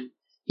on,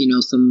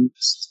 some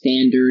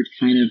standard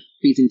kind of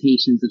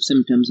presentations of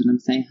symptoms. And I'm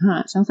saying,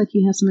 it sounds like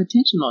you have some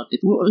attentional difficulties.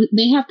 Well,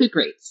 they have good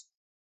grades.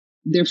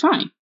 They're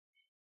fine.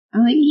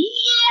 I'm like,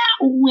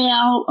 yeah,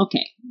 well,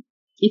 okay.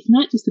 It's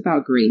not just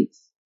about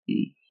grades.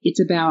 Okay? It's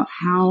about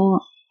how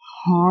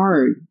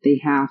hard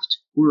they have to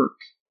work,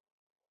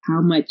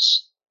 how much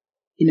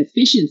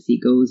inefficiency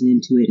goes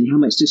into it, and how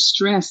much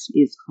distress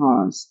is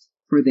caused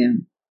for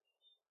them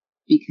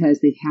because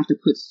they have to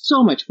put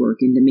so much work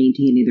into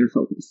maintaining their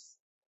focus,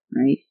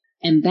 right?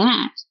 And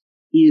that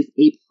is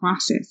a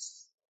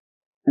process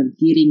of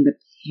getting the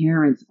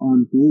parents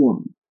on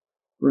board,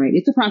 right?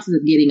 It's a process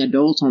of getting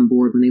adults on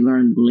board when they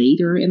learn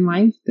later in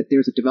life that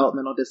there's a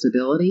developmental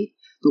disability.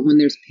 But when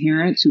there's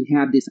parents who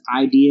have this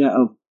idea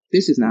of,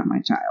 this is not my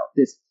child,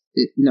 this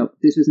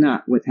is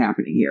not what's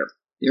happening here,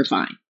 they're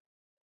fine.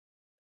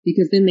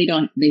 Because then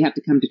they have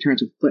to come to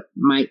terms with what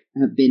might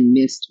have been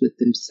missed with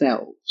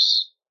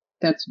themselves.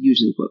 That's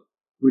usually what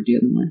we're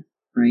dealing with,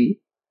 right?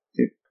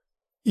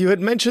 You had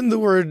mentioned the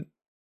word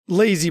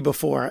lazy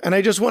before, and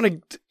I just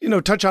want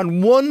to, touch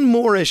on one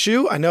more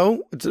issue. I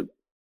know it's a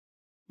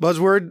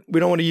buzzword we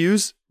don't want to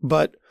use,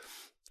 but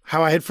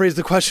how I had phrased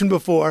the question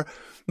before,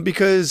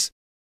 because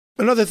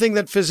another thing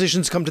that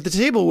physicians come to the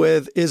table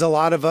with is a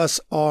lot of us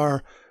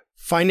are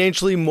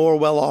financially more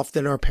well off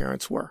than our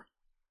parents were.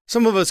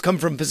 Some of us come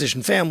from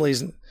physician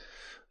families,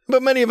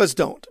 but many of us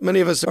don't. Many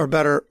of us are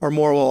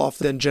more well off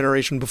than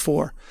generation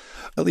before.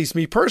 At least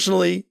me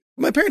personally,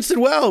 my parents did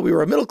well. We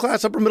were a middle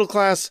class, upper middle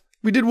class.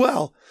 We did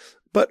well.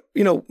 But,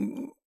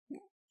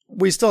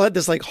 we still had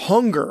this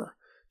hunger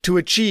to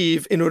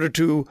achieve in order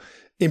to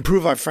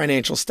improve our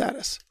financial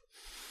status.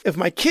 If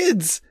my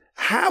kids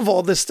have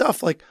all this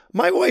stuff,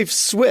 my wife's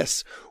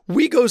Swiss,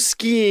 we go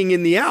skiing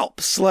in the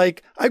Alps. I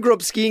grew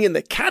up skiing in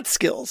the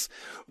Catskills,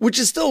 which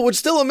is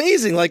still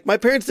amazing. My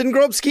parents didn't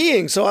grow up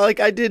skiing. So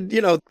I did,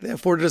 they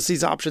afforded us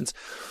these options,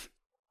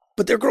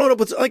 but they're growing up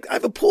with, I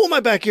have a pool in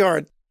my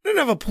backyard. I didn't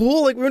have a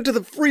pool. We went to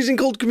the freezing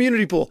cold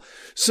community pool.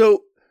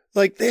 So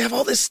they have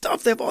all this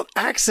stuff. They have all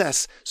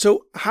access.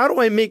 So how do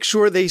I make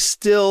sure they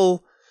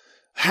still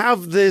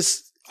have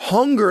this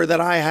hunger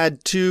that I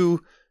had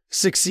to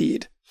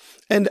succeed?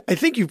 And I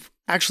think you've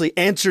actually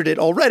answered it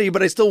already,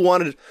 but I still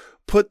wanted to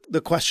put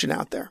the question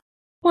out there.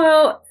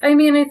 Well, I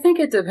think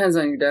it depends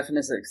on your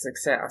definition of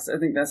success. I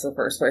think that's the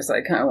first place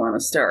I kind of want to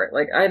start.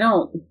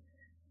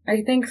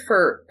 I think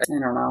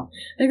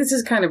this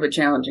is kind of a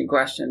challenging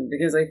question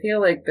because I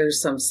feel like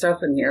there's some stuff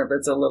in here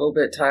that's a little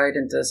bit tied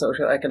into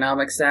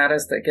socioeconomic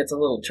status that gets a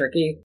little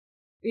tricky.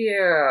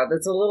 Yeah,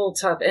 that's a little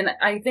tough. And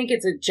I think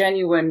it's a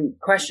genuine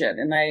question,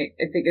 and I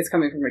think it's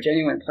coming from a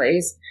genuine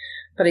place.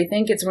 But I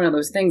think it's one of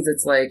those things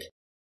that's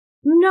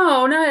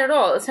no, not at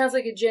all. It sounds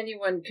like a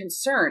genuine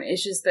concern.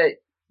 It's just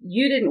that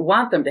you didn't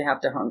want them to have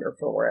to hunger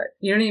for it.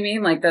 You know what I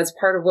mean? That's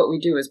part of what we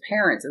do as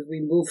parents as we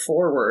move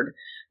forward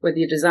with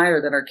the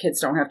desire that our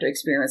kids don't have to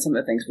experience some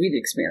of the things we've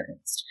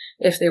experienced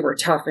if they were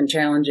tough and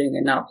challenging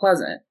and not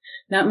pleasant.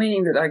 Not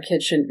meaning that our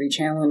kids shouldn't be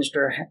challenged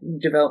or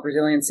develop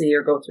resiliency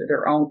or go through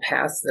their own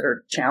paths that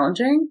are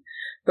challenging,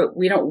 but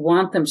we don't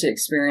want them to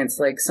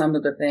experience some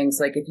of the things.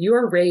 If you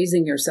are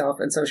raising yourself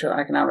in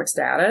socioeconomic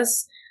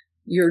status,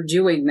 you're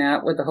doing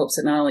that with the hopes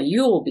that not only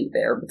you will be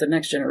there, but the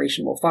next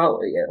generation will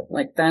follow you.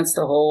 That's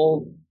the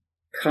whole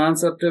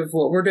concept of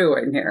what we're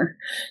doing here.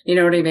 You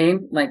know what I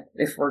mean?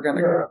 If we're going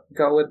to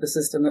go with the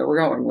system that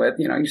we're going with,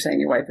 you're saying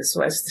your wife is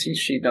Swiss,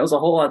 she knows a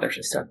whole other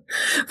system.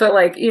 But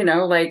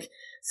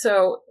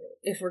so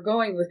if we're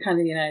going with kind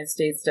of the United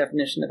States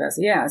definition of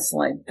SES,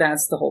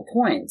 that's the whole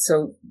point.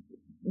 So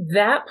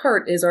that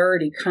part is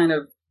already kind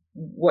of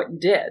what you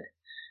did.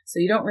 So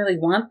you don't really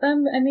want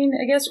them.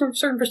 I guess from a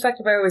certain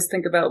perspective, I always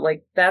think about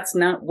that's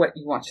not what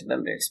you want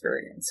them to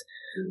experience.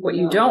 What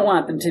you don't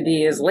want them to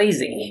be is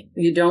lazy.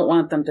 You don't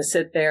want them to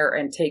sit there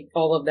and take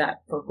all of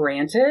that for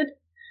granted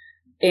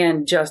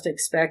and just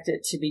expect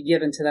it to be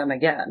given to them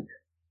again.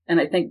 And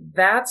I think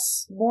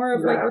that's more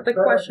of what the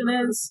question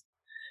is.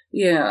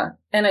 Yeah.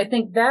 And I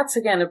think that's,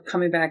 again,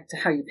 coming back to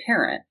how you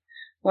parent.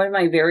 One of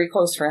my very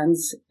close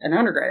friends, an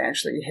undergrad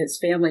actually, his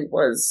family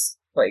was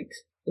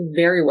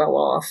very well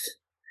off.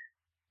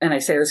 And I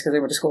say this because I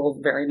went to school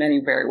with many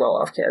very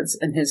well-off kids.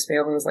 And his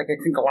family was a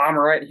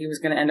conglomerate. He was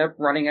going to end up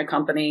running a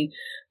company.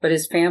 But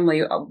his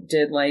family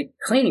did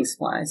cleaning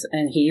supplies.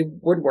 And he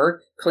would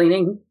work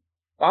cleaning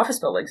office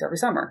buildings every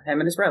summer,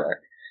 him and his brother.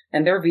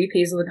 And they're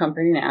VPs of the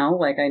company now.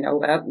 I know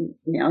that,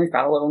 I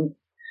follow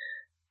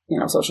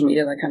them, social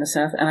media, that kind of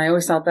stuff. And I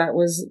always thought that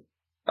was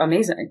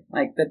amazing.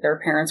 That their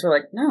parents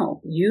were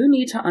no, you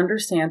need to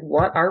understand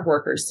what our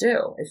workers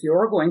do. If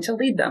you're going to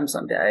lead them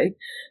someday,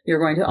 you're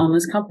going to own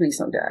this company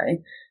someday,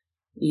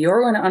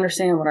 you're going to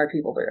understand what our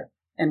people do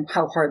and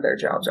how hard their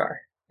jobs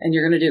are. And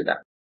you're going to do that.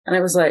 And I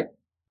was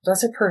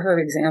that's a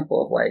perfect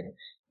example of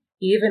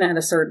even at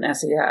a certain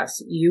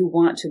SES, you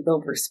want to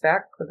build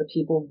respect for the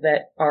people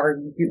that are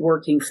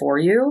working for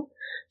you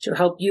to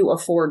help you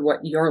afford what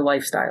your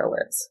lifestyle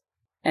is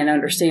and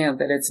understand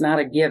that it's not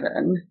a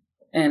given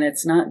and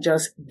it's not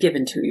just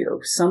given to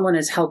you. Someone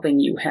is helping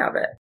you have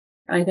it.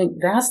 And I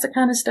think that's the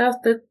kind of stuff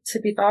that to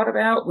be thought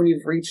about when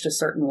you've reached a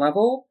certain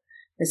level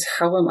is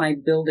how am I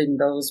building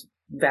those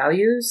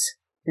values,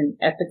 an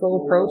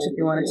ethical approach, if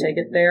you want to take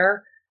it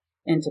there,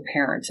 into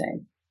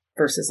parenting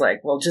versus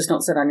just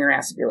don't sit on your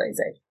ass and be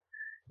lazy,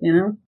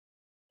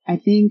 I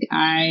think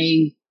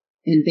I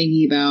am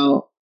thinking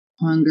about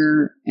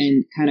hunger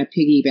and kind of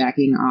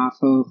piggybacking off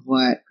of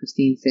what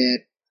Christine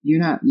said. You're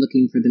not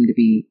looking for them to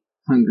be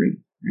hungry,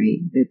 right?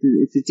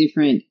 It's a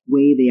different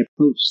way they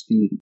approach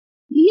things.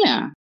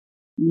 Yeah.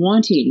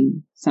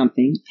 Wanting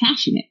something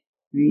passionate,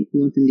 right? You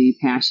want them to be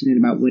passionate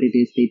about what it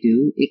is they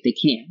do if they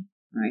can,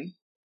 right?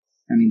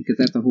 Because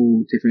that's a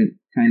whole different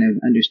kind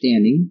of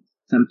understanding.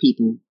 Some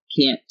people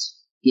can't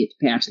get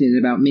passionate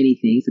about many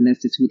things, and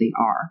that's just who they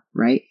are,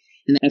 right?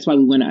 And that's why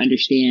we want to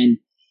understand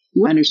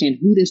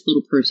who this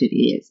little person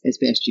is as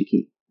best you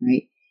can,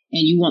 right?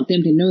 And you want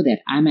them to know that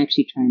I'm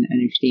actually trying to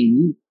understand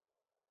you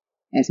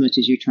as much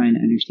as you're trying to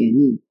understand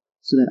me,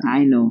 so that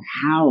I know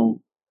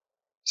how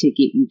to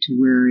get you to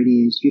where it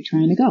is you're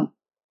trying to go.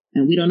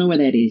 And we don't know where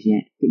that is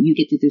yet, but you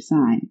get to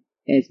decide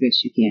as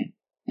best you can.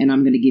 And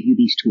I'm going to give you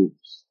these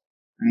tools,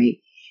 right?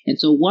 And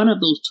so one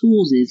of those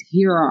tools is,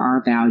 here are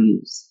our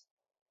values,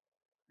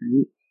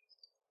 right?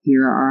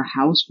 Here are our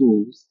house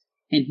rules.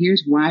 And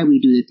here's why we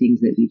do the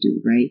things that we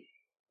do, right?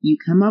 You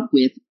come up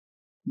with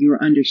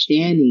your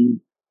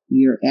understanding,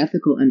 your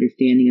ethical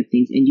understanding of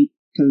things, and you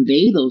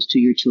convey those to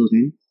your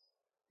children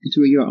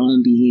through your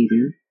own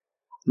behavior,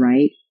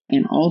 right?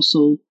 And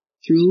also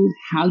through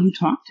how you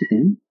talk to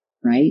them,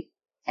 right?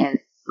 And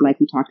like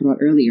we talked about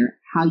earlier,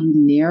 how you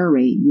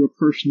narrate your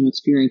personal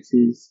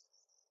experiences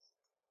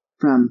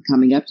from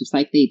coming up just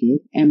like they did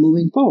and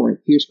moving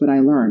forward. Here's what I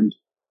learned,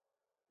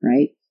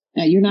 right?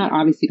 Now, you're not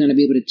obviously going to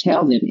be able to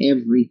tell them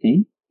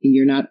everything,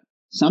 and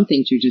some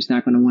things you're just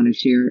not going to want to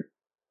share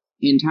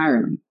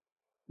entirely,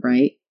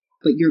 right?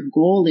 But your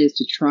goal is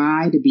to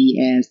try to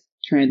be as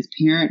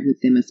transparent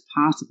with them as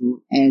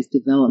possible, as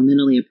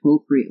developmentally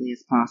appropriately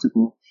as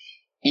possible.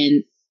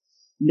 And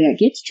that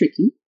gets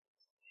tricky,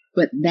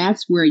 but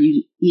that's where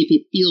if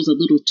it feels a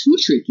little too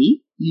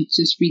tricky, you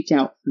just reach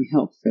out for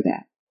help for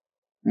that,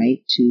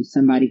 right? To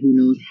somebody who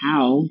knows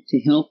how to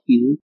help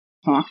you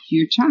talk to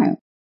your child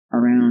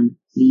around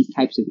these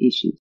types of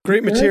issues.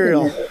 Great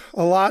material.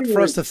 A lot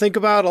for us to think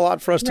about, a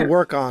lot for us to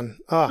work on.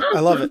 Oh, I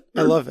love it.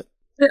 I love it.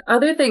 The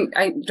other thing,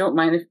 I don't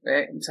mind if,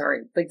 I'm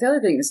sorry, like the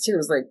other thing is too,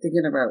 is like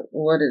thinking about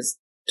what is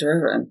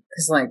driven.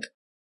 Because like,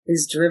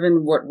 is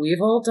driven what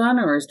we've all done,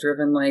 or is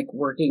driven like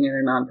working in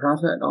a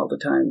nonprofit all the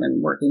time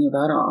and working your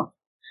butt off?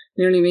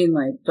 You know what I mean?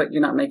 Like, but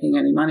you're not making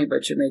any money,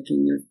 but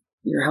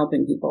you're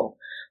helping people.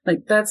 Like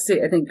I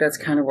think that's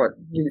kind of what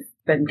we've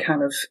been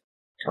kind of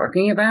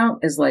talking about,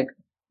 is like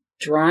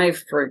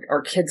drive for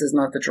our kids is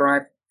not the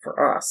drive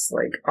for us.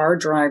 Like our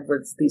drive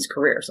with these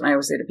careers. And I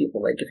always say to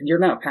people, like, if you're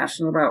not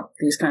passionate about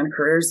these kind of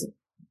careers,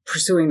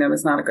 pursuing them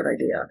is not a good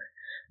idea.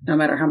 No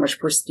matter how much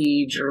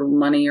prestige or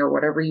money or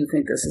whatever you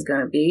think this is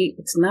going to be,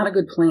 it's not a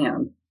good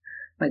plan.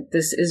 Like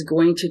this is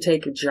going to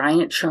take a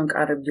giant chunk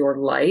out of your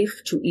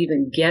life to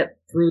even get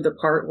through the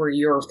part where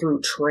you're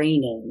through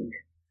training,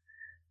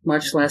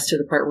 much less to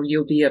the part where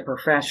you'll be a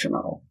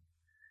professional.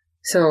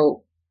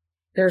 So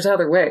there's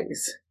other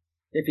ways.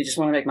 If you just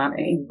want to make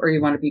money or you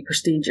want to be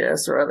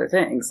prestigious or other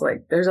things,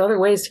 like there's other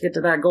ways to get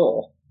to that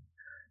goal.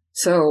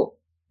 So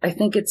I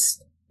think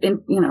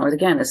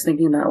again, it's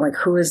thinking about like,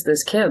 who is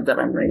this kid that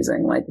I'm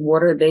raising? Like,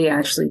 what are they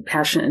actually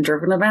passionate and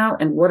driven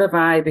about? And what have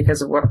I,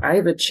 because of what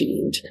I've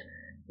achieved,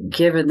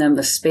 given them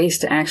the space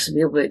to actually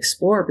be able to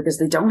explore, because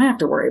they don't have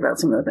to worry about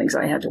some of the things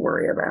I had to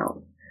worry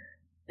about.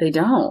 They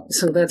don't.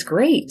 So that's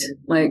great.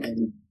 Like,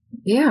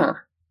 yeah,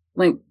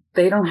 like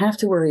they don't have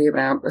to worry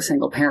about a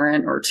single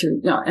parent or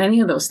two, any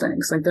of those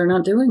things. Like they're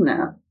not doing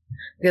that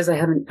because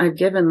I've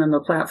given them a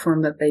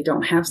platform that they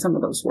don't have some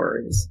of those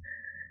worries.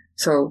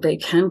 So they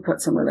can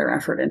put some of their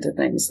effort into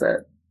things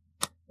that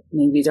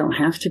maybe don't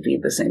have to be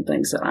the same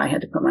things that I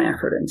had to put my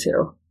effort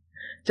into.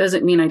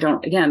 Doesn't mean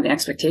the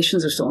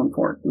expectations are still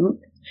important.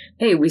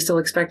 Hey, we still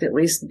expect at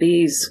least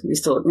B's. We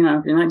still, if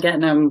you're not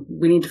getting them,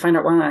 we need to find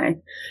out why.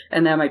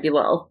 And that might be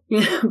low.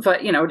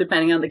 But,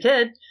 depending on the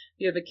kid, if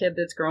you have a kid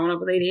that's growing up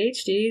with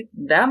ADHD,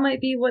 that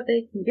might be what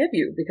they can give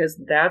you because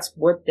that's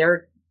what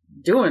they're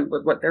doing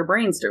with what their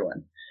brain's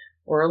doing.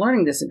 Or a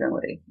learning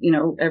disability.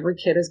 Every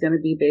kid is going to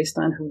be based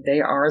on who they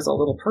are as a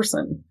little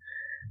person.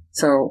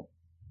 So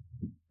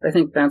I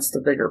think that's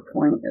the bigger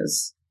point,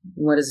 is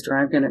what is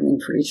drive going to mean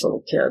for each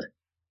little kid?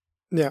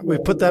 Yeah, we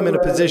put them in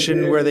a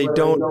position where they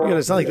don't,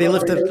 it's not like they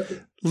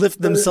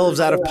lift themselves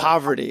out of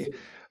poverty.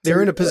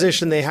 They're in a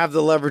position they have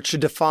the leverage to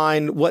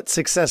define what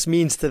success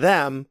means to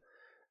them.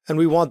 And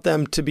we want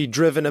them to be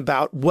driven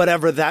about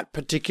whatever that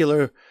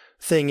particular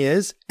thing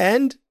is.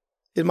 And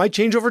it might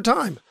change over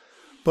time.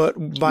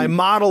 But by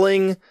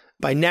modeling,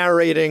 by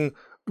narrating,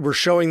 we're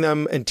showing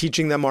them and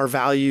teaching them our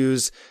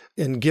values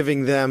and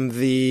giving them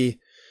the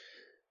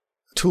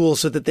tools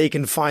so that they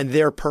can find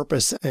their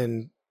purpose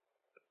and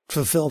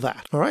fulfill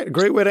that. All right. A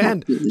great way to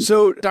end.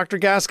 So Dr.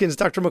 Gaskins,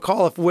 Dr.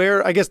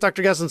 McAuliffe,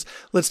 Dr. Gaskins,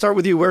 let's start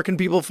with you. Where can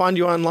people find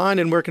you online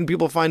and where can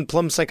people find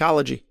Plum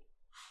Psychology?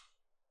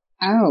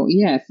 Oh,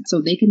 yes.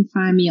 So they can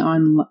find me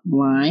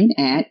online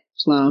at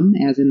plum,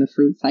 as in the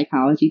fruit,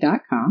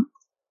 psychology.com,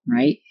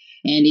 right?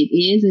 And it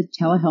is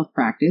a telehealth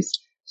practice,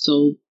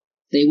 so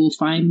they will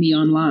find me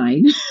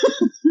online,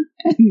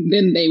 and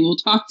then they will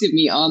talk to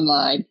me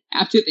online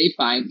after they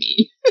find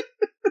me.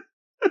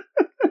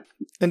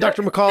 And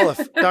Dr.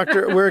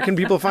 McAuliffe, where can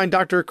people find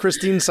Dr.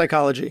 Christine's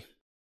Psychology?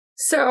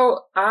 So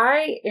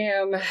my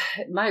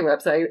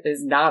website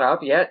is not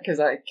up yet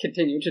because I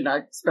continue to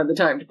not spend the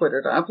time to put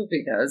it up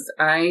because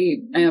I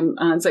am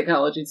on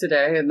Psychology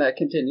Today, and that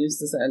continues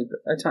to send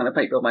a ton of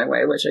people my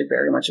way, which I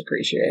very much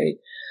appreciate.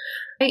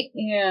 I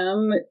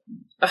am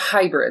a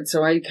hybrid,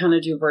 so I kind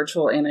of do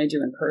virtual and I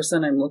do in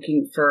person.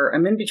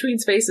 I'm in between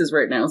spaces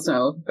right now,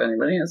 so if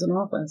anybody has an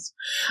office.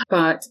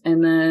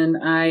 And then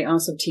I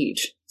also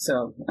teach,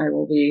 so I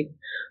will be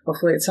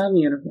hopefully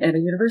at a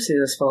university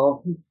this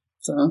fall,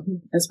 so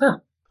as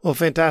well. Well,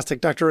 fantastic.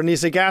 Dr.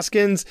 Ronnesia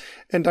Gaskins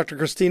and Dr.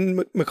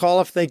 Christine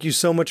McAuliffe, thank you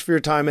so much for your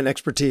time and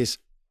expertise.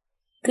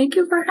 Thank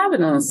you for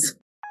having us.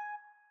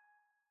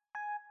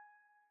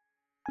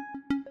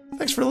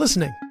 Thanks for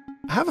listening.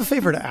 I have a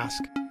favor to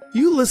ask.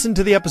 You listened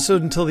to the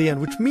episode until the end,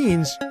 which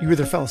means you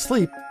either fell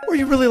asleep or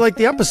you really liked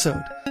the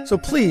episode. So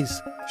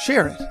please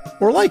share it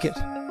or like it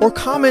or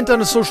comment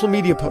on a social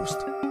media post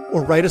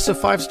or write us a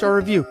 5-star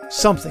review.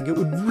 Something. It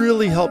would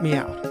really help me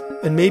out.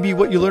 And maybe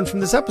what you learned from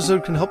this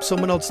episode can help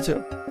someone else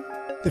too.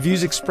 The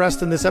views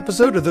expressed in this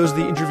episode are those of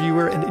the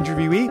interviewer and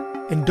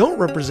interviewee and don't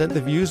represent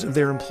the views of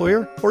their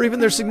employer or even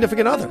their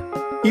significant other,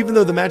 even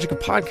though the magic of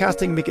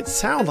podcasting make it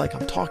sound like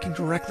I'm talking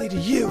directly to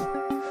you.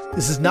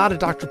 This is not a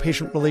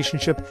doctor-patient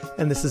relationship,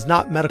 and this is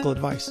not medical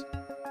advice,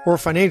 or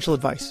financial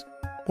advice,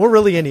 or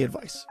really any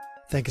advice.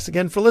 Thank us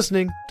again for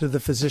listening to The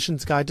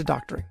Physician's Guide to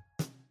Doctoring.